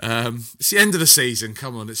 It's the end of the season.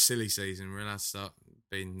 Come on, it's silly season. We're allowed to start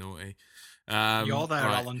being naughty. You're there,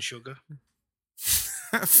 right. Alan Sugar.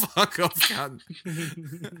 Fuck off, cunt.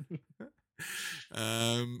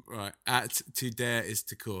 Right. At To Dare Is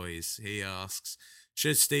Turquoise, he asks,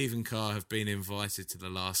 should Stephen Carr have been invited to the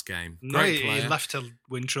last game? No, he left to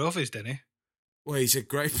win trophies, didn't he? Well, he's a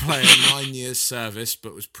great player, 9 years service,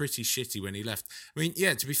 but was pretty shitty when he left. I mean,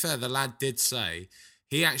 yeah, to be fair, the lad did say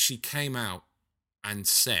he actually came out and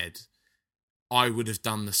said, I would have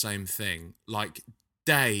done the same thing, like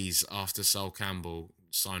days after Sol Campbell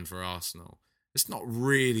signed for Arsenal. It's not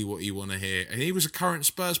really what you want to hear. And he was a current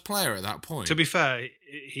Spurs player at that point. To be fair,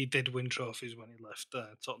 he did win trophies when he left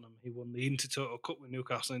Tottenham. He won the Intertoto Cup with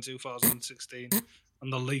Newcastle in 2016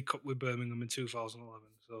 and the League Cup with Birmingham in 2011.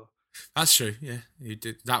 So that's true, yeah. He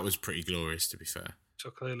did. That was pretty glorious, to be fair.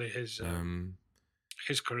 So clearly his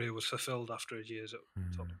career was fulfilled after his years at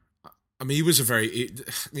Tottenham. I mean, he was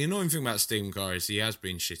the annoying thing about Stephen Carr is he has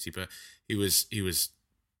been shitty, but he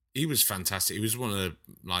was fantastic. He was one of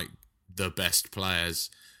the best players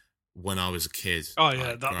when I was a kid. Oh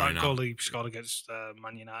yeah, that goal he scored against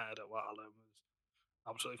Man United at Waterloo was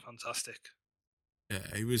absolutely fantastic. Yeah,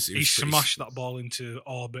 he smashed that ball into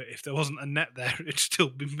orbit. If there wasn't a net there, it'd still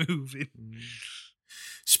be moving.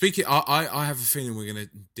 Speaking, I have a feeling we're going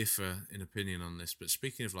to differ in opinion on this. But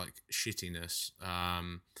speaking of like shittiness,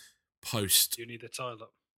 post. Do you need a toilet?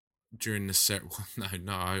 During the set,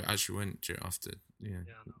 no, I actually went after,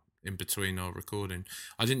 in between our recording.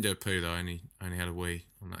 I didn't do a poo though. I only had a wee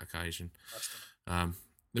on that occasion. There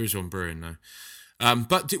was one brewing though.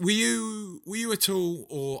 But were you at all,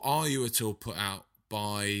 or are you at all put out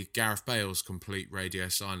by Gareth Bale's complete radio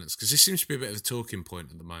silence? Because this seems to be a bit of a talking point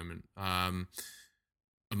at the moment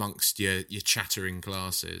amongst your chattering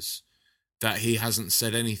classes, that he hasn't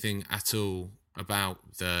said anything at all about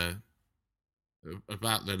the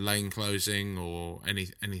lane closing or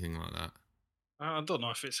anything like that. I don't know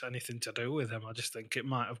if it's anything to do with him. I just think it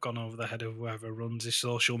might have gone over the head of whoever runs his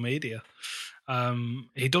social media.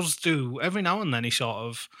 He does do every now and then.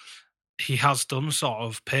 He has done sort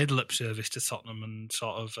of paid lip service to Tottenham and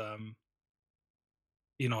sort of,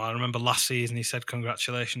 I remember last season he said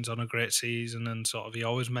congratulations on a great season, and sort of he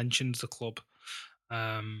always mentions the club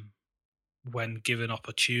when given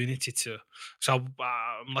opportunity to. So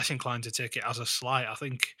I'm less inclined to take it as a slight. I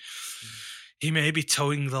think he may be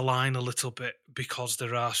towing the line a little bit because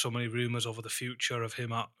there are so many rumours over the future of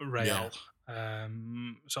him at Real. Yeah.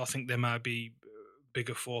 So I think there might be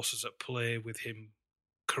bigger forces at play with him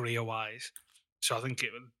career-wise. So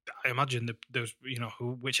I imagine there's,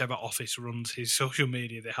 whichever office runs his social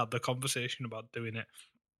media, they had the conversation about doing it.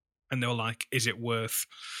 And they were like, is it worth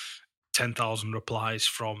 10,000 replies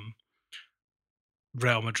from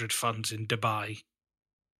Real Madrid fans in Dubai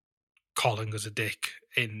calling us a dick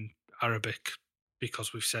in Arabic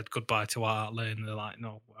because we've said goodbye to our lane? And they're like,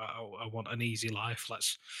 no, I want an easy life.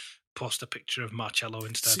 Let's post a picture of Marcello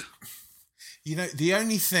instead. The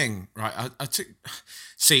only thing, right,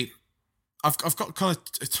 I've got kind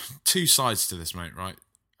of two sides to this, mate, right?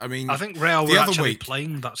 I mean, I think Real were actually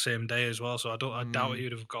playing that same day as well, so I doubt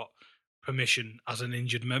he'd have got permission as an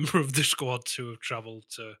injured member of the squad to have travelled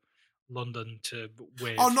to London to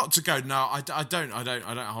wave. Oh, not to go. No, I don't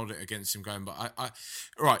hold it against him going, but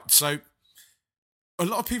right. So a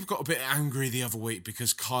lot of people got a bit angry the other week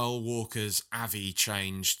because Kyle Walker's Avi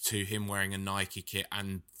changed to him wearing a Nike kit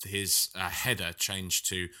and his header changed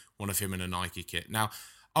to one of him in a Nike kit. Now,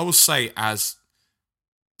 I will say, as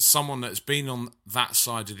someone that's been on that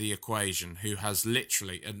side of the equation, who has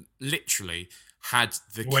literally had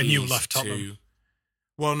the keys when you left Tottenham. To.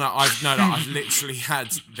 Well, no, I've literally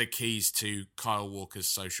had the keys to Kyle Walker's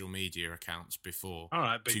social media accounts before. All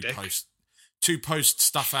right, big dick. To post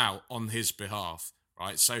stuff out on his behalf,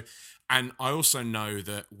 right? So, and I also know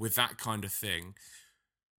that with that kind of thing,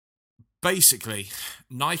 basically,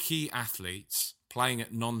 Nike athletes playing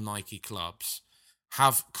at non-Nike clubs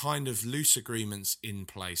have kind of loose agreements in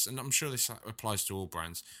place, and I'm sure this applies to all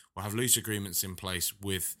brands, will have loose agreements in place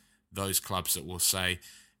with those clubs that will say,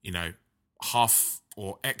 half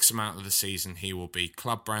or X amount of the season he will be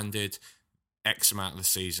club branded, X amount of the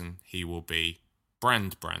season he will be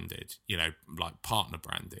branded, like partner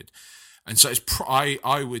branded. And so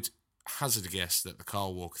I would hazard a guess that the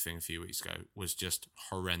Kyle Walker thing a few weeks ago was just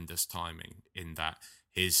horrendous timing, in that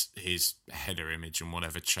his header image and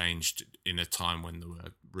whatever changed in a time when there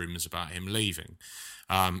were rumours about him leaving.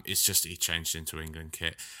 It's just that he changed into England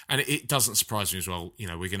kit. And it doesn't surprise me as well,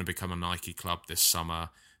 we're going to become a Nike club this summer,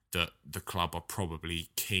 that the club are probably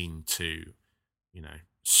keen to,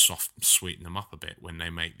 sweeten them up a bit when they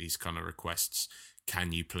make these kind of requests.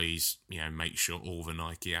 Can you please, make sure all the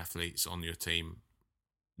Nike athletes on your team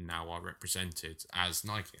now are represented as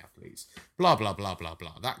Nike athletes? Blah, blah, blah, blah,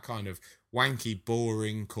 blah. That kind of wanky,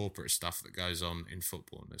 boring corporate stuff that goes on in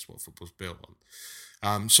football, and that's what football's built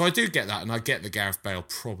on. So I do get that, and I get that Gareth Bale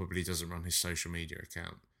probably doesn't run his social media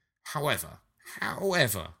account. However,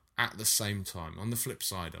 at the same time, on the flip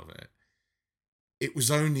side of it, it was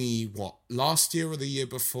only, last year or the year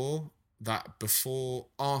before, that before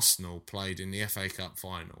Arsenal played in the FA Cup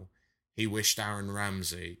final, he wished Aaron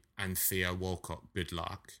Ramsey and Theo Walcott good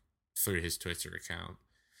luck through his Twitter account.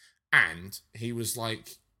 And he was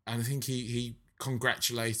like, and I think he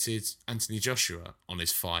congratulated Anthony Joshua on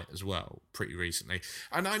his fight as well pretty recently.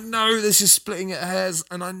 And I know this is splitting at hairs,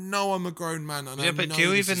 and I know I'm a grown man. And yeah, but do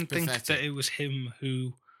you even think that it was him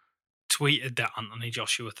who tweeted that Anthony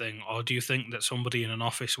Joshua thing, or do you think that somebody in an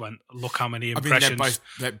office went, "Look how many impressions"? I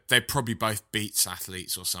mean, they're probably both Beats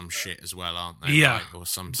athletes or some shit as well, aren't they? Yeah, or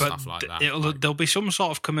some stuff like that. There'll be some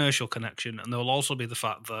sort of commercial connection, and there'll also be the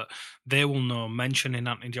fact that they will know mentioning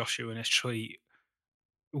Anthony Joshua in his tweet,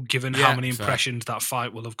 given how many impressions that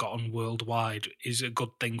fight will have gotten worldwide, is a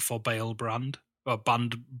good thing for Bale brand or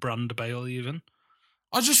brand Bale even.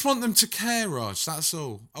 I just want them to care, Raj. That's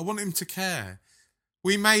all. I want him to care.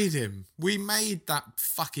 We made him. We made that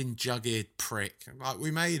fucking jug-eared prick. Like, we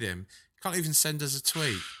made him. He can't even send us a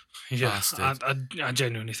tweet. Yeah, I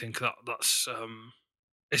genuinely think that's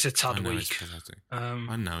it's a tad weak.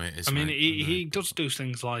 I know it is. I mean, he does do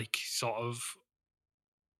things like sort of.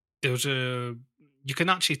 You can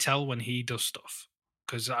actually tell when he does stuff,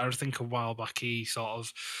 because I think a while back he sort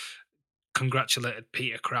of congratulated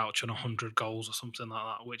Peter Crouch on 100 goals or something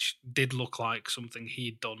like that, which did look like something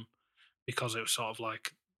he'd done. Because it was sort of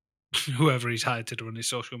like whoever he's hired to run his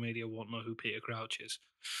social media won't know who Peter Crouch is.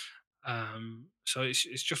 So it's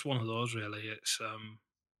just one of those, really.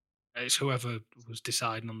 It's whoever was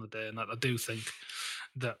deciding on the day, and I do think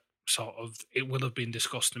that sort of it will have been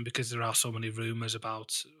disgusting because there are so many rumours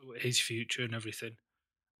about his future and everything.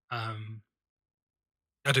 I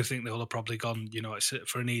do think they will have probably gone, it's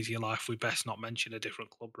for an easier life, we best not mention a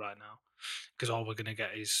different club right now, because all we're going to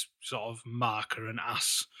get is sort of Marker and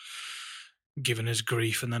Ass giving us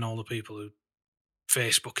grief, and then all the people who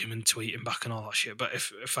Facebook him and tweet him back and all that shit. But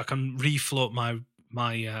if I can refloat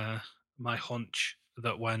my hunch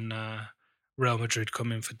that when Real Madrid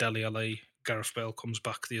come in for Dele Alli, Gareth Bale comes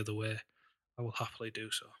back the other way, I will happily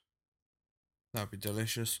do so. That'd be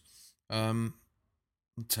delicious. I'd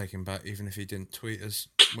take him back even if he didn't tweet us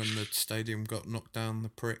when the stadium got knocked down, the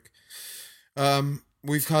prick.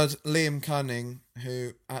 We've had Liam Canning,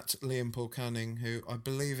 at Liam Paul Canning, who I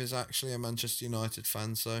believe is actually a Manchester United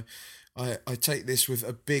fan, so I take this with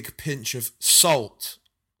a big pinch of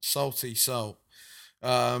salty salt,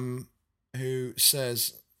 who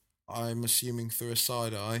says, I'm assuming through a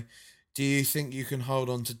side eye, do you think you can hold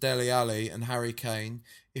on to Dele Alli and Harry Kane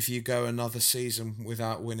if you go another season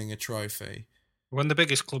without winning a trophy? When the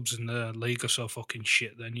biggest clubs in the league are so fucking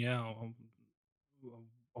shit, then yeah, I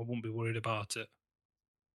won't be worried about it.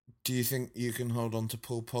 Do you think you can hold on to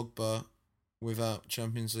Paul Pogba without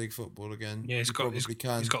Champions League football again? Yeah, he's got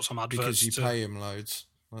some adverts because you pay him loads.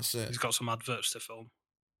 That's it. He's got some adverts to film.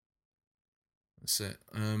 That's it.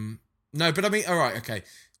 No, but I mean, all right, okay.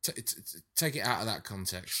 Take it out of that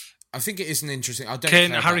context. I think it is an interesting.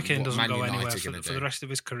 Harry Kane doesn't go anywhere for the rest of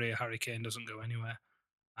his career. Harry Kane doesn't go anywhere.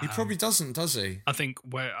 He probably doesn't, does he? I think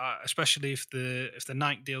especially if the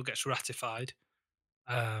Nike deal gets ratified,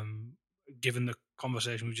 given the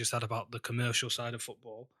conversation we just had about the commercial side of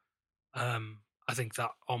football, I think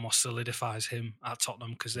that almost solidifies him at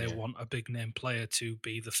Tottenham because they want a big name player to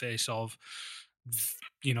be the face of,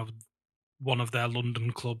 one of their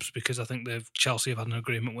London clubs, because I think Chelsea have had an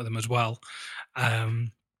agreement with him as well.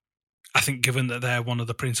 I think given that they're one of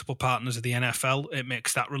the principal partners of the NFL, it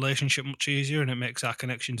makes that relationship much easier, and it makes our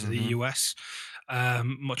connection to the US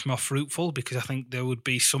much more fruitful, because I think there would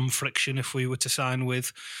be some friction if we were to sign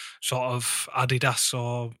with sort of Adidas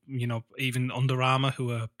or, even Under Armour,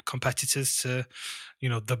 who are competitors to,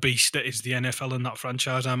 the beast that is the NFL and that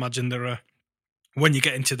franchise. I imagine there are, when you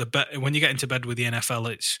get into bed with the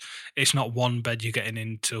NFL, it's not one bed you're getting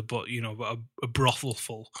into, but a brothel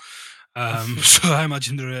full. So I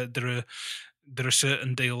imagine there are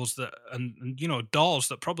certain deals that and doors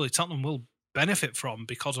that probably Tottenham will benefit from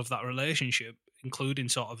because of that relationship, including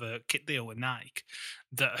sort of a kit deal with Nike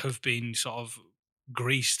that have been sort of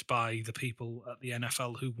greased by the people at the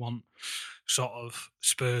NFL who want sort of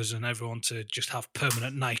Spurs and everyone to just have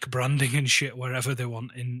permanent Nike branding and shit wherever they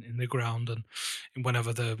want in the ground, and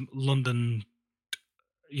whenever the London,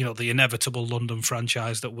 the inevitable London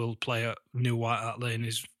franchise that will play at New White Hart Lane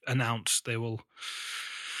is announced, they will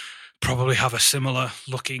probably have a similar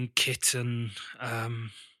looking kit and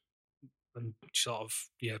sort of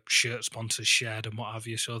shirt sponsors shared and what have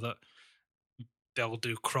you, so that they'll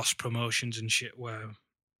do cross promotions and shit where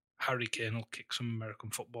Harry Kane will kick some American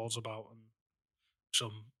footballs about and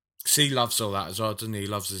some. He loves all that as well, doesn't he? He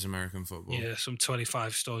loves his American football. Yeah, some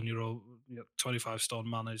 25 stone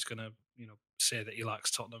man is going to say that he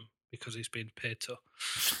likes Tottenham because he's been paid to.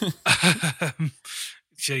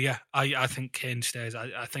 So yeah, I think Kane stays.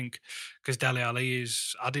 I think because Dele Alli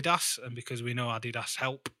is Adidas, and because we know Adidas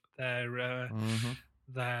help their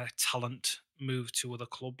talent move to other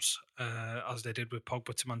clubs, as they did with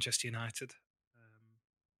Pogba to Manchester United.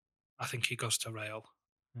 I think he goes to Real.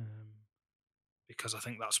 Because I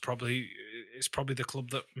think it's probably the club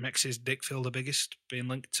that makes his dick feel the biggest, being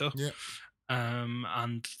linked to. Yeah.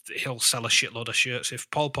 And he'll sell a shitload of shirts.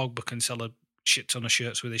 If Paul Pogba can sell a shit ton of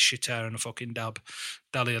shirts with his shit hair and a fucking dab,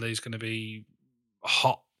 Dele Alli's going to be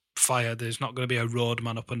hot fire. There's not going to be a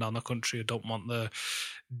roadman up and down the country who don't want the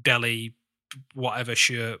Dele whatever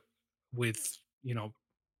shirt with,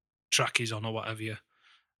 trackies on or whatever you.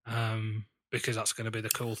 Because that's going to be the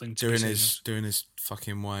cool thing to doing his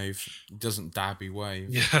fucking wave. He doesn't dabby wave.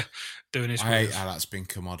 Yeah, doing his. I wave. hate how that's been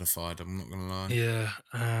commodified. I'm not going to lie. Yeah,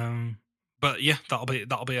 but yeah, that'll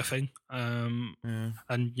be a thing. Yeah.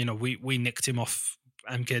 And we nicked him off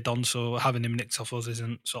MK Don, so having him nicked off us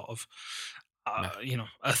isn't sort of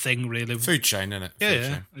a thing really. Food chain, isn't it? Yeah,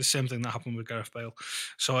 yeah. The same thing that happened with Gareth Bale.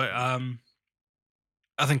 So I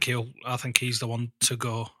think he's the one to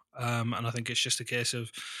go. And I think it's just a case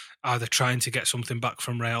of either trying to get something back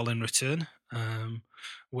from Real in return,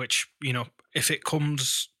 which, if it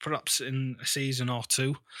comes perhaps in a season or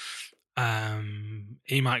two,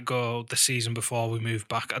 he might go the season before we move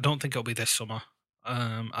back. I don't think it'll be this summer.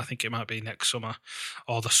 I think it might be next summer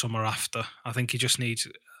or the summer after. I think he just needs...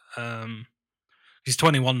 he's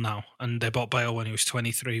 21 now, and they bought Bale when he was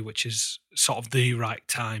 23, which is sort of the right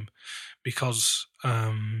time because...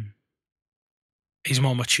 he's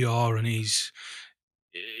more mature and he's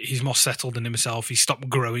more settled in himself. He stopped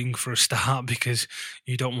growing for a start because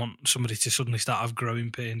you don't want somebody to suddenly start have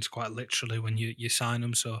growing pains quite literally when you sign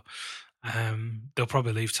them. So they'll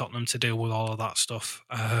probably leave Tottenham to deal with all of that stuff.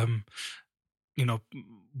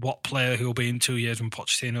 What player he'll be in 2 years when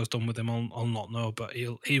Pochettino's done with him, I'll not know, but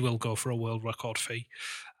he will go for a world record fee.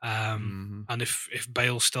 And if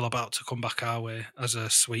Bale's still about to come back our way as a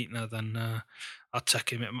sweetener, then I'd take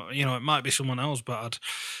him. It might be someone else, but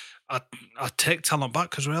I'd take talent back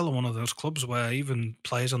because Real are one of those clubs where even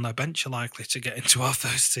players on their bench are likely to get into our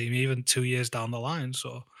first team even 2 years down the line.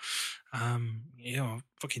 So,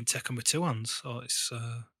 fucking take them with two hands. So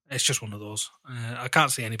it's just one of those. I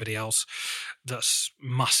can't see anybody else that's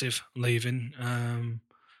massive leaving.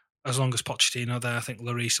 As long as Pochettino there, I think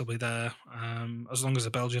Lloris will be there. As long as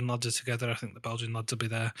the Belgian lads are together, I think the Belgian lads will be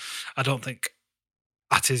there. I don't think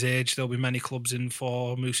at his age there'll be many clubs in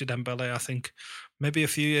for Moussa Dembele. I think maybe a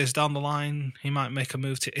few years down the line he might make a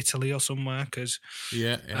move to Italy or somewhere because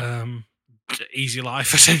easy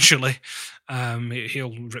life essentially.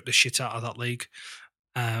 He'll rip the shit out of that league.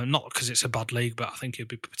 Not because it's a bad league, but I think he'd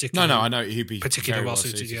be particularly... No, I know he'd be particularly well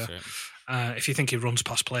suited. Yeah. If you think he runs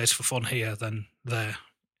past players for fun here, then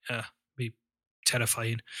be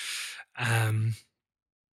terrifying.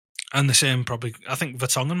 And the same probably... I think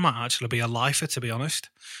Vertonghen might actually be a lifer, to be honest.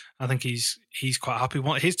 I think he's quite happy.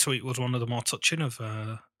 His tweet was one of the more touching of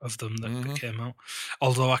them that came out.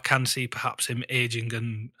 Although I can see perhaps him aging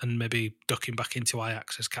and maybe ducking back into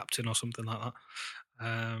Ajax as captain or something like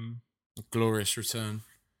that. Glorious return.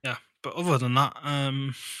 Yeah, but other than that,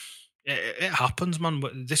 it happens, man.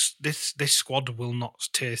 This squad will not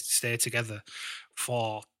stay together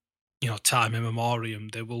for time immemorial.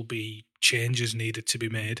 There will be changes needed to be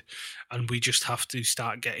made, and we just have to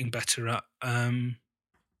start getting better at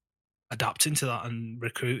adapting to that and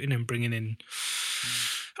recruiting and bringing in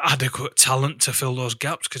adequate talent to fill those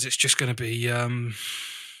gaps. Because it's just going to be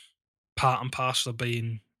part and parcel of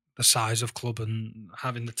being the size of club and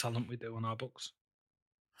having the talent we do on our books.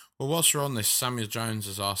 Well, whilst we're on this, Samuel Jones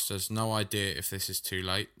has asked us, no idea if this is too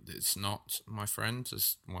late. It's not, my friend,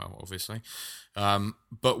 as well, obviously.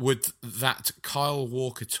 But would that Kyle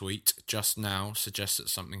Walker tweet just now suggest that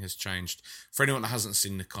something has changed? For anyone that hasn't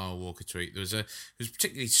seen the Kyle Walker tweet, it was a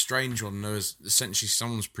particularly strange one. There was essentially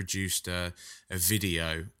someone's produced a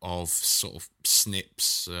video of sort of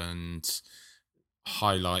snips and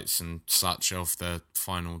highlights and such of the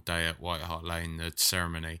final day at White Hart Lane, the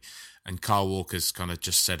ceremony, and Kyle Walker's kind of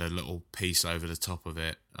just said a little piece over the top of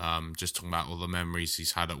it, just talking about all the memories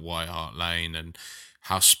he's had at White Hart Lane and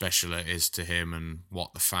how special it is to him and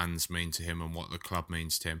what the fans mean to him and what the club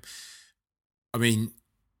means to him. I mean,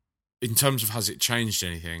 in terms of has it changed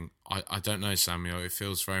anything, I don't know, Samuel. It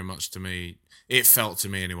feels very much to me, it felt to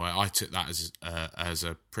me anyway, I took that as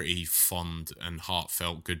a pretty fond and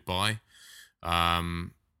heartfelt goodbye. I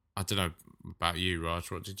don't know about you, Raj.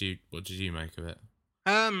 What did you make of it?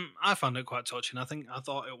 I found it quite touching. I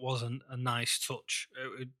thought it wasn't a nice touch. It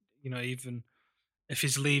would, even if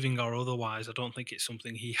he's leaving or otherwise, I don't think it's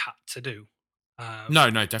something he had to do. No,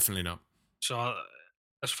 definitely not. So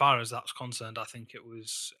as far as that's concerned, I think it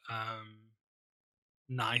was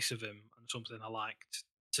nice of him and something I liked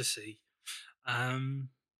to see.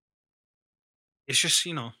 It's just,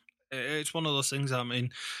 it's one of those things. I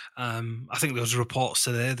mean, I think there was reports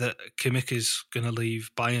today that Kimmich is going to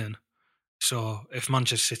leave Bayern. So if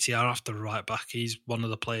Manchester City are after a right back, he's one of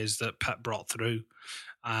the players that Pep brought through.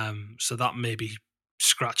 So that maybe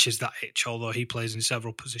scratches that itch, although he plays in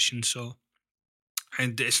several positions. So,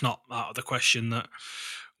 and it's not out of the question that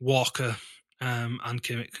Walker and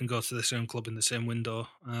Kimmich can go to the same club in the same window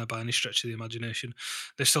by any stretch of the imagination.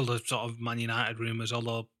 There's still the sort of Man United rumours,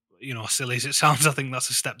 although, silly as it sounds, I think that's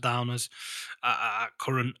a step down as at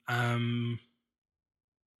current, as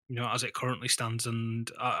it currently stands. And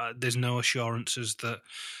there's no assurances that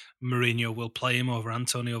Mourinho will play him over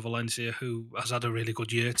Antonio Valencia, who has had a really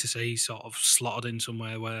good year, to say he's sort of slotted in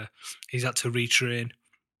somewhere where he's had to retrain.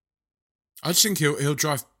 I just think he'll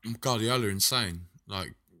drive Guardiola insane.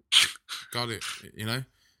 Like, Guardiola,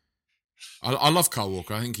 I love Kyle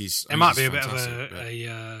Walker. I think he's. It might be a bit of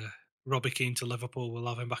a Robbie Keane to Liverpool. We'll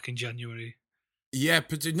have him back in January. Yeah,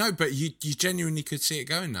 but you genuinely could see it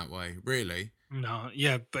going that way, really. No,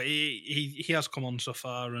 yeah, but he has come on so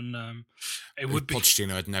far, and it would be.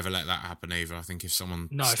 Pochettino would never let that happen either. I think if someone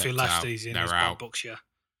if he left, out, he's in his bad books. Yeah,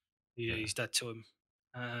 he's dead to him.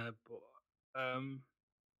 I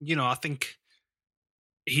think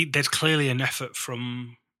there's clearly an effort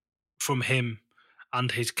from him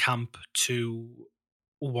and his camp to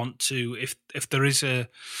want to, if there is a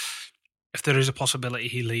possibility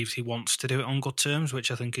he leaves, he wants to do it on good terms, which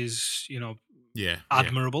I think is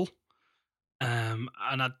admirable. And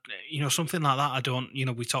something like that, I don't.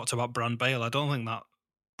 We talked about Brand Bale. I don't think that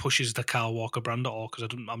pushes the Kyle Walker brand at all, because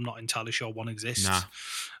I'm not entirely sure one exists. Nah.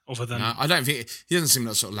 Other than I don't think he doesn't seem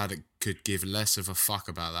that sort of lad that could give less of a fuck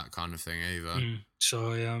about that kind of thing either.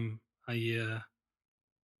 So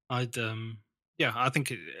I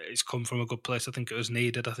think it's come from a good place. I think it was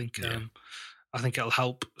needed. I think it'll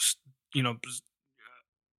help,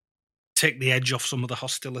 take the edge off some of the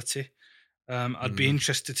hostility. I'd be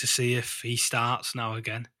interested to see if he starts now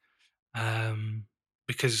again,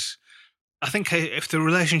 because I think if the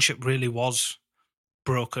relationship really was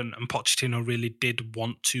broken and Pochettino really did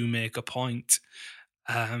want to make a point,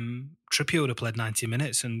 Trippier would have played 90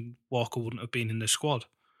 minutes and Walker wouldn't have been in the squad.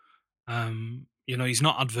 He's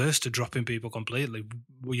not adverse to dropping people completely.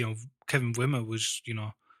 Kevin Wimmer was,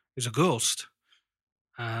 is a ghost.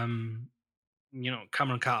 Cameron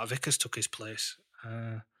Carter-Vickers took his place.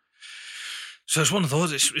 So it's one of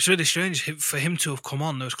those. It's really strange for him to have come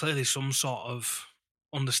on. There was clearly some sort of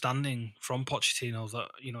understanding from Pochettino that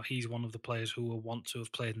he's one of the players who will want to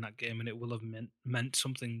have played in that game, and it will have meant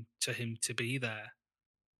something to him to be there.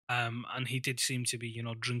 And he did seem to be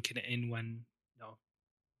drinking it in when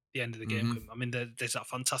the end of the game. I mean, there's that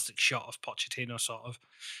fantastic shot of Pochettino sort of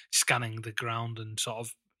scanning the ground, and sort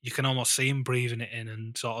of you can almost see him breathing it in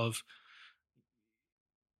and sort of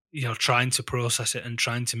trying to process it and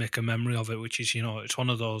trying to make a memory of it, which is, it's one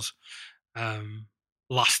of those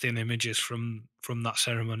lasting images from that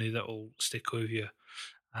ceremony that will stick with you.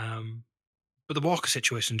 But the Walker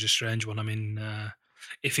situation's a strange one. I mean,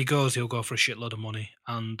 if he goes, he'll go for a shitload of money,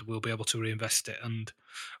 and we'll be able to reinvest it and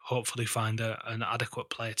hopefully find an adequate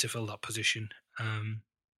player to fill that position. And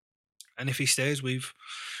if he stays, we've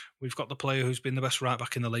got the player who's been the best right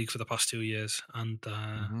back in the league for the past 2 years, and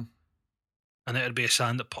it'd be a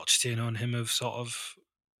sign that Pochettino and him have sort of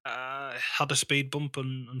had a speed bump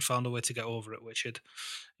and found a way to get over it, which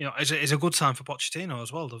is a good sign for Pochettino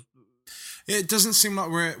as well. It doesn't seem like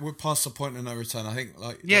we're past the point of no return. I think,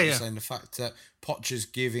 you're saying, the fact that Poch is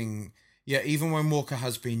giving, even when Walker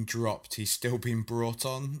has been dropped, he's still been brought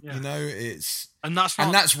on. It's and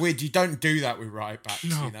that's weird. You don't do that with right backs.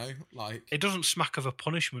 No. It doesn't smack of a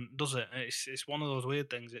punishment, does it? It's one of those weird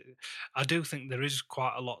things. I do think there is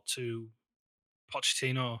quite a lot to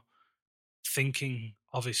Pochettino thinking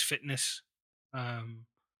of his fitness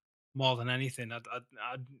more than anything.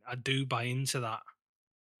 I do buy into that.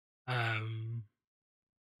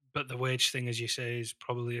 But the wage thing, as you say, is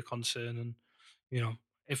probably a concern. And,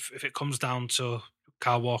 if it comes down to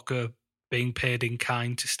Kyle Walker being paid in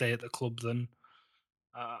kind to stay at the club, then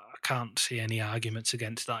I can't see any arguments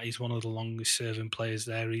against that. He's one of the longest serving players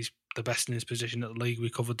there. He's the best in his position at the league. We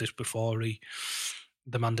covered this before.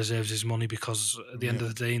 The man deserves his money, because at the end of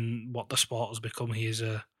the day, in what the sport has become, he is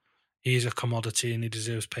a commodity, and he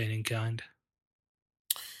deserves paying in kind.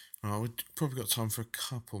 Well, we've probably got time for a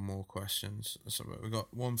couple more questions. So we've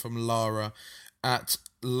got one from Lara at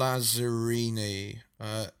Lazzarini.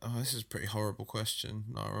 This is a pretty horrible question,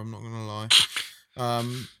 Lara, I'm not going to lie.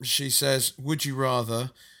 She says, would you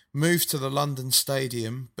rather move to the London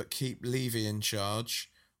Stadium but keep Levy in charge,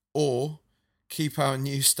 or keep our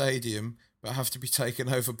new stadium but have to be taken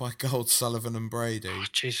over by Gold, Sullivan and Brady? Oh,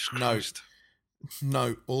 Jesus Christ.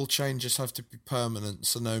 No, all changes have to be permanent,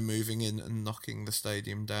 so no moving in and knocking the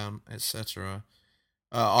stadium down, etc.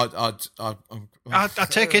 I'd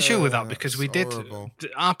take issue with that because we did. Horrible.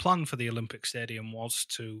 Our plan for the Olympic Stadium was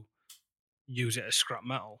to use it as scrap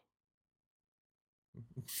metal.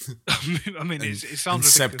 I mean, it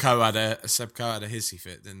sounds. And Sebco had a hissy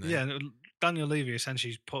fit, didn't they? Yeah, Daniel Levy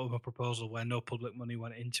essentially put up a proposal where no public money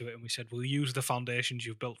went into it, and we said we'll use the foundations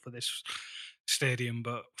you've built for this stadium,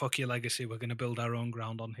 but fuck your legacy. We're going to build our own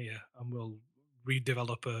ground on here, and we'll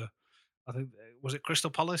redevelop I think, was it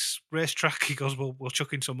Crystal Palace racetrack? He goes, we'll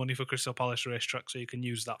chuck in some money for Crystal Palace racetrack so you can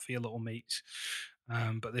use that for your little meets.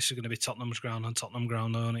 But this is going to be Tottenham's ground and Tottenham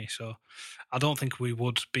ground only. So I don't think we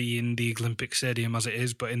would be in the Olympic Stadium as it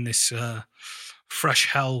is, but in this fresh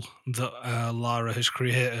hell that Lara has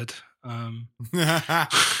created,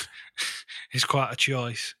 is quite a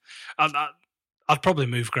choice. I'd probably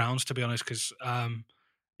move grounds, to be honest, because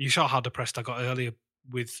you saw how depressed I got earlier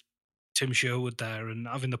with Tim Sherwood there and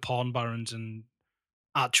having the pawn barons and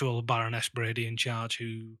actual Baroness Brady in charge,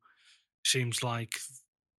 who seems like,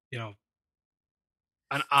 an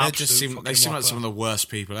they seem like some of the worst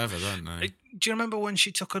people ever, don't they? Do you remember when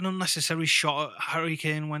she took an unnecessary shot at Harry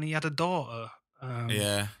Kane when he had a daughter?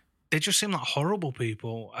 Yeah. They just seem like horrible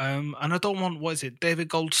people. And I don't want, David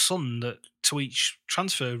Gold's son that tweets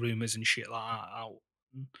transfer rumours and shit like that out.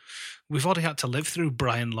 We've already had to live through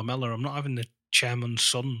Brian Lamella. I'm not having the chairman's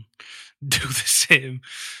son do the same.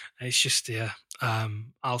 It's just,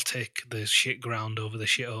 I'll take the shit ground over the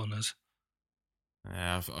shit owners.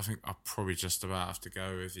 Yeah, I think I'll probably just about have to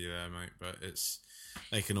go with you there, mate. But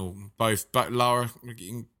they can all both. But Lara, you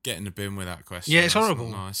can get in the bin with that question. Yeah, it's horrible.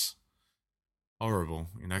 Nice, horrible.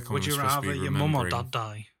 Would you rather your mum or dad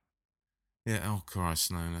die? Yeah. Oh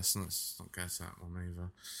Christ, no. Let's not get that one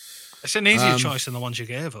either. It's an easier choice than the ones you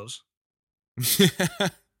gave us.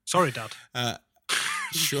 Sorry, Dad.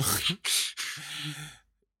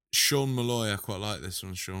 Sean Malloy, I quite like this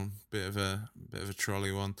one. Sean, bit of a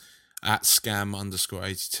trolley one. At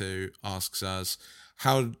scam_82 asks us,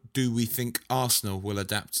 how do we think Arsenal will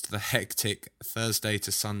adapt to the hectic Thursday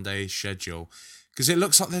to Sunday schedule? Because it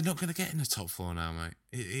looks like they're not going to get in the top four now, mate.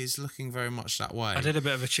 It is looking very much that way. I did a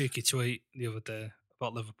bit of a cheeky tweet the other day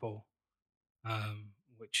about Liverpool,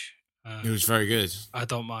 which... it was very good. I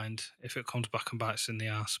don't mind if it comes back and bites in the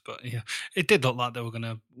arse, but yeah, it did look like they were going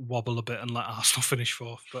to wobble a bit and let Arsenal finish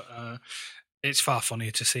fourth. But it's far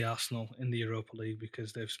funnier to see Arsenal in the Europa League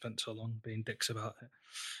because they've spent so long being dicks about it.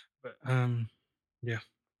 But yeah,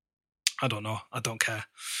 I don't know. I don't care.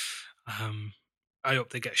 I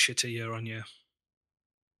hope they get shitter year on year.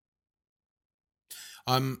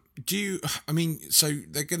 So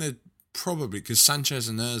they're going to probably, because Sanchez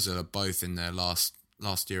and Ozil are both in their last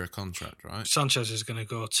year of contract, right? Sanchez is going to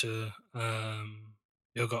go to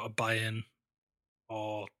he'll go to Bayern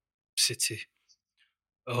or City.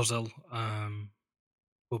 Ozil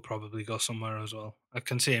will probably go somewhere as well. I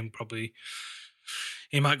can see him probably.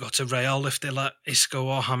 He might go to Real if they let Isco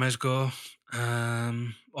or James go.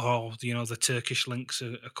 Or the Turkish links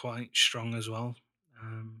are quite strong as well.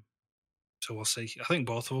 So we'll see. I think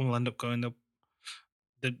both of them will end up going.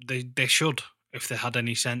 They should, if they had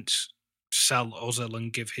any sense, sell Ozil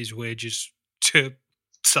and give his wages to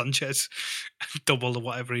Sanchez, double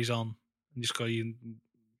whatever he's on, and just go,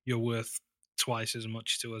 you're worth twice as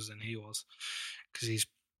much to us than he was, because he's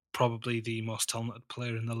probably the most talented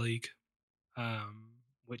player in the league,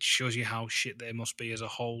 which shows you how shit they must be as a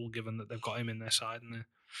whole, given that they've got him in their side and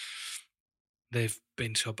they've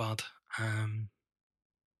been so bad.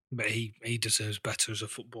 But he deserves better as a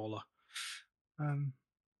footballer.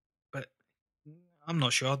 But I'm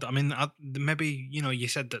not sure. I mean, maybe, you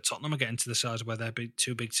said that Tottenham are getting to the size where they're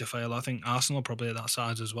too big to fail. I think Arsenal probably at that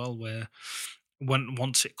size as well, where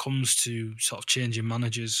once it comes to sort of changing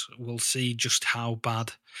managers, we'll see just how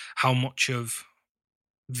much of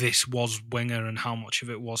this was Wenger and how much of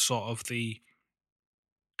it was sort of the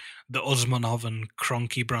Usmanov and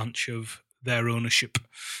Kroenke branch of their ownership,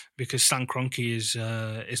 because Stan Kroenke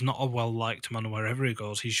is not a well-liked man wherever he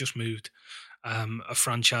goes. He's just moved a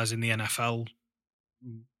franchise in the NFL,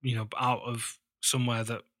 out of somewhere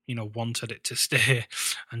that, wanted it to stay,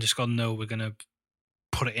 and just gone, no, we're going to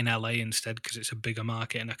put it in LA instead because it's a bigger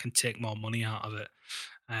market and I can take more money out of it.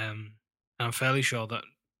 And I'm fairly sure that,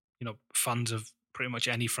 fans of pretty much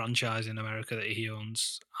any franchise in America that he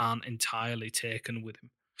owns aren't entirely taken with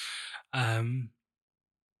him.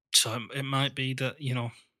 So it might be that,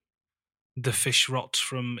 the fish rots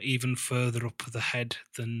from even further up the head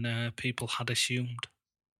than people had assumed.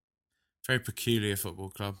 Very peculiar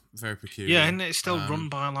football club. Very peculiar. Yeah, and it's still run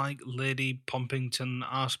by like Lady Pompington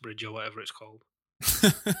Arsbridge or whatever it's called.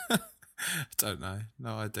 I don't know.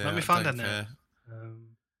 No idea. Let me find her name.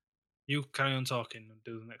 You carry on talking and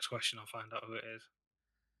do the next question. I'll find out who it is.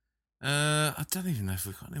 I don't even know if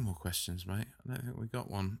we've got any more questions, mate. I don't think we got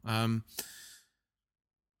one.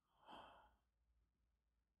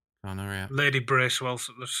 Can't hurry up. Lady Bracewell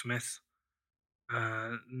Smith,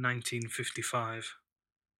 1955.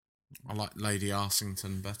 I like Lady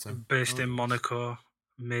Arsington better. Based in Monaco,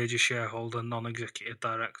 major shareholder, non-executive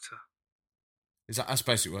director. That's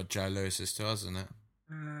basically what Joe Lewis is to us, isn't it?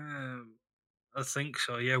 I think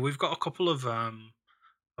so. Yeah, we've got a couple of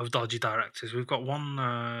dodgy directors. We've got one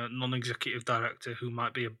non-executive director who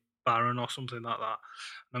might be a baron or something like that.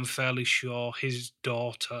 And I'm fairly sure his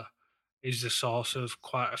daughter is the source of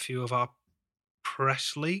quite a few of our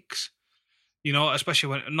press leaks. Especially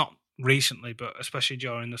when, not recently, but especially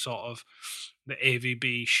during the sort of the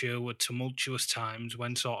AVB Sherwood tumultuous times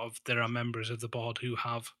when sort of there are members of the board who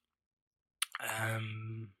have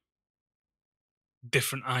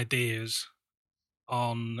different ideas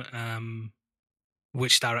on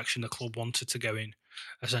which direction the club wanted to go in.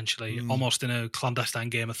 Essentially, almost in a clandestine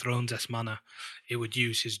Game of Thrones-esque manner, he would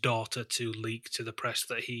use his daughter to leak to the press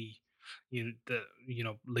that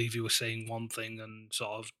Levy was saying one thing and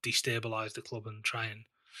sort of destabilise the club and try and,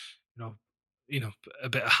 a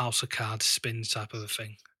bit of House of Cards spin type of a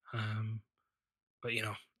thing. But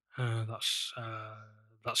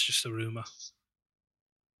that's just a rumour.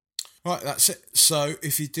 Right, that's it. So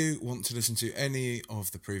if you do want to listen to any of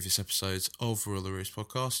the previous episodes of Rule the Roost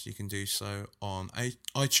podcast, you can do so on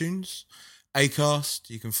iTunes, Acast.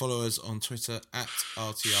 You can follow us on Twitter at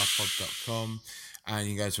rtrpod.com, and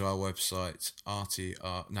you can go to our website,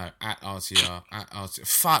 RTR.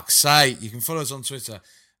 Fuck's sake! You can follow us on Twitter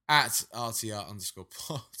at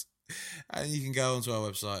RTR_pod. And you can go onto our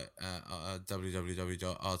website at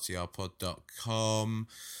www.rtrpod.com.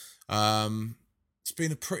 It's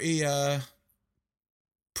been a pretty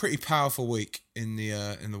powerful week in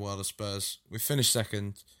the world of Spurs. We finished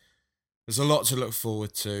second. There's a lot to look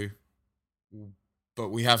forward to, but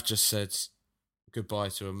we have just said goodbye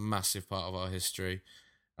to a massive part of our history.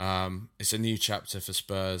 It's a new chapter for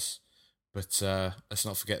Spurs, but let's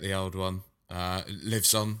not forget the old one. It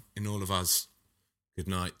lives on in all of us. Good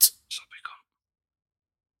night.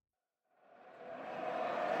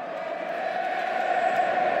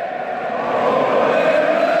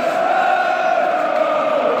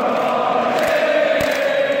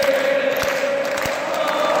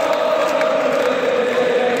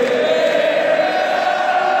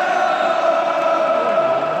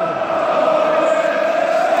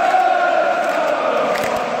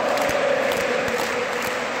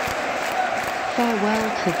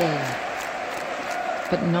 To thee,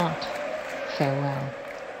 but not farewell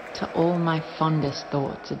to all my fondest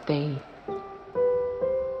thoughts of thee.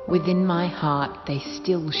 Within my heart they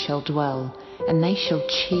still shall dwell, and they shall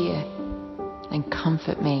cheer and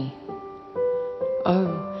comfort me.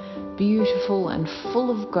 Oh, beautiful and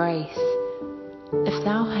full of grace, if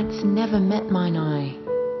thou hadst never met mine eye,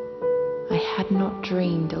 I had not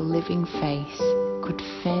dreamed a living face could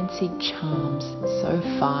fancied charms so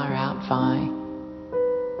far outvie.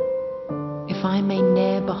 If I may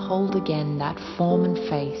ne'er behold again that form and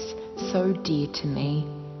face so dear to me,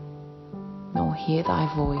 nor hear thy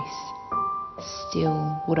voice,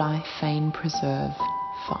 still would I fain preserve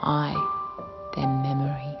for aye their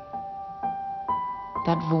memory.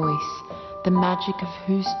 That voice, the magic of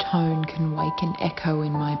whose tone can wake an echo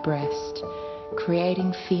in my breast,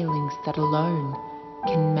 creating feelings that alone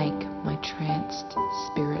can make my tranced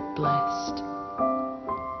spirit blessed.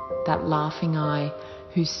 That laughing eye,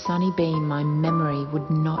 whose sunny beam my memory would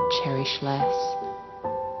not cherish less.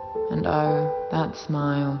 And oh, that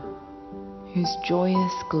smile, whose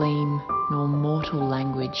joyous gleam nor mortal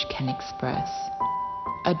language can express.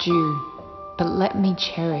 Adieu, but let me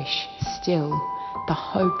cherish still the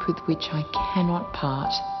hope with which I cannot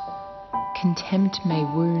part. Contempt may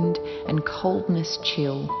wound and coldness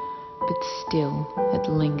chill, but still it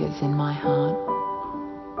lingers in my heart.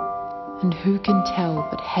 And who can tell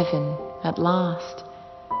but heaven, at last,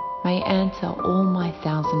 may answer all my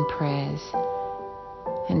 1,000 prayers,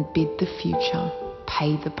 and bid the future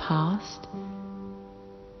pay the past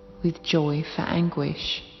with joy for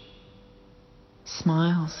anguish,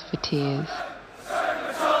 smiles for tears.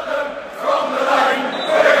 Super Tottenham from the lane,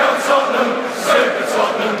 we are Tottenham, Super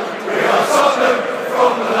Tottenham, we are Tottenham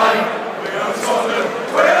from the lane, we are Tottenham,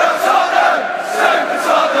 Super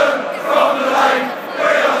Tottenham.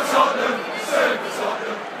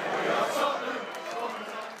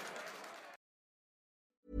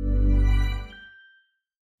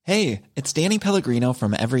 Hey, it's Danny Pellegrino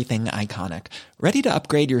from Everything Iconic. Ready to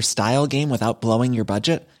upgrade your style game without blowing your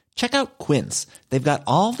budget? Check out Quince. They've got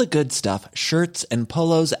all the good stuff, shirts and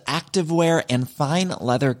polos, activewear, and fine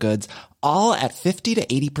leather goods, all at 50 to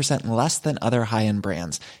 80% less than other high-end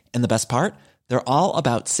brands. And the best part? They're all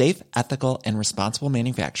about safe, ethical, and responsible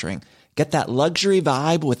manufacturing. Get that luxury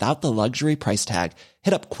vibe without the luxury price tag.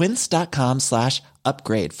 Hit up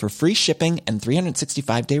quince.com/upgrade for free shipping and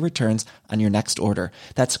 365-day returns on your next order.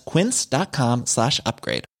 That's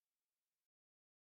quince.com/upgrade.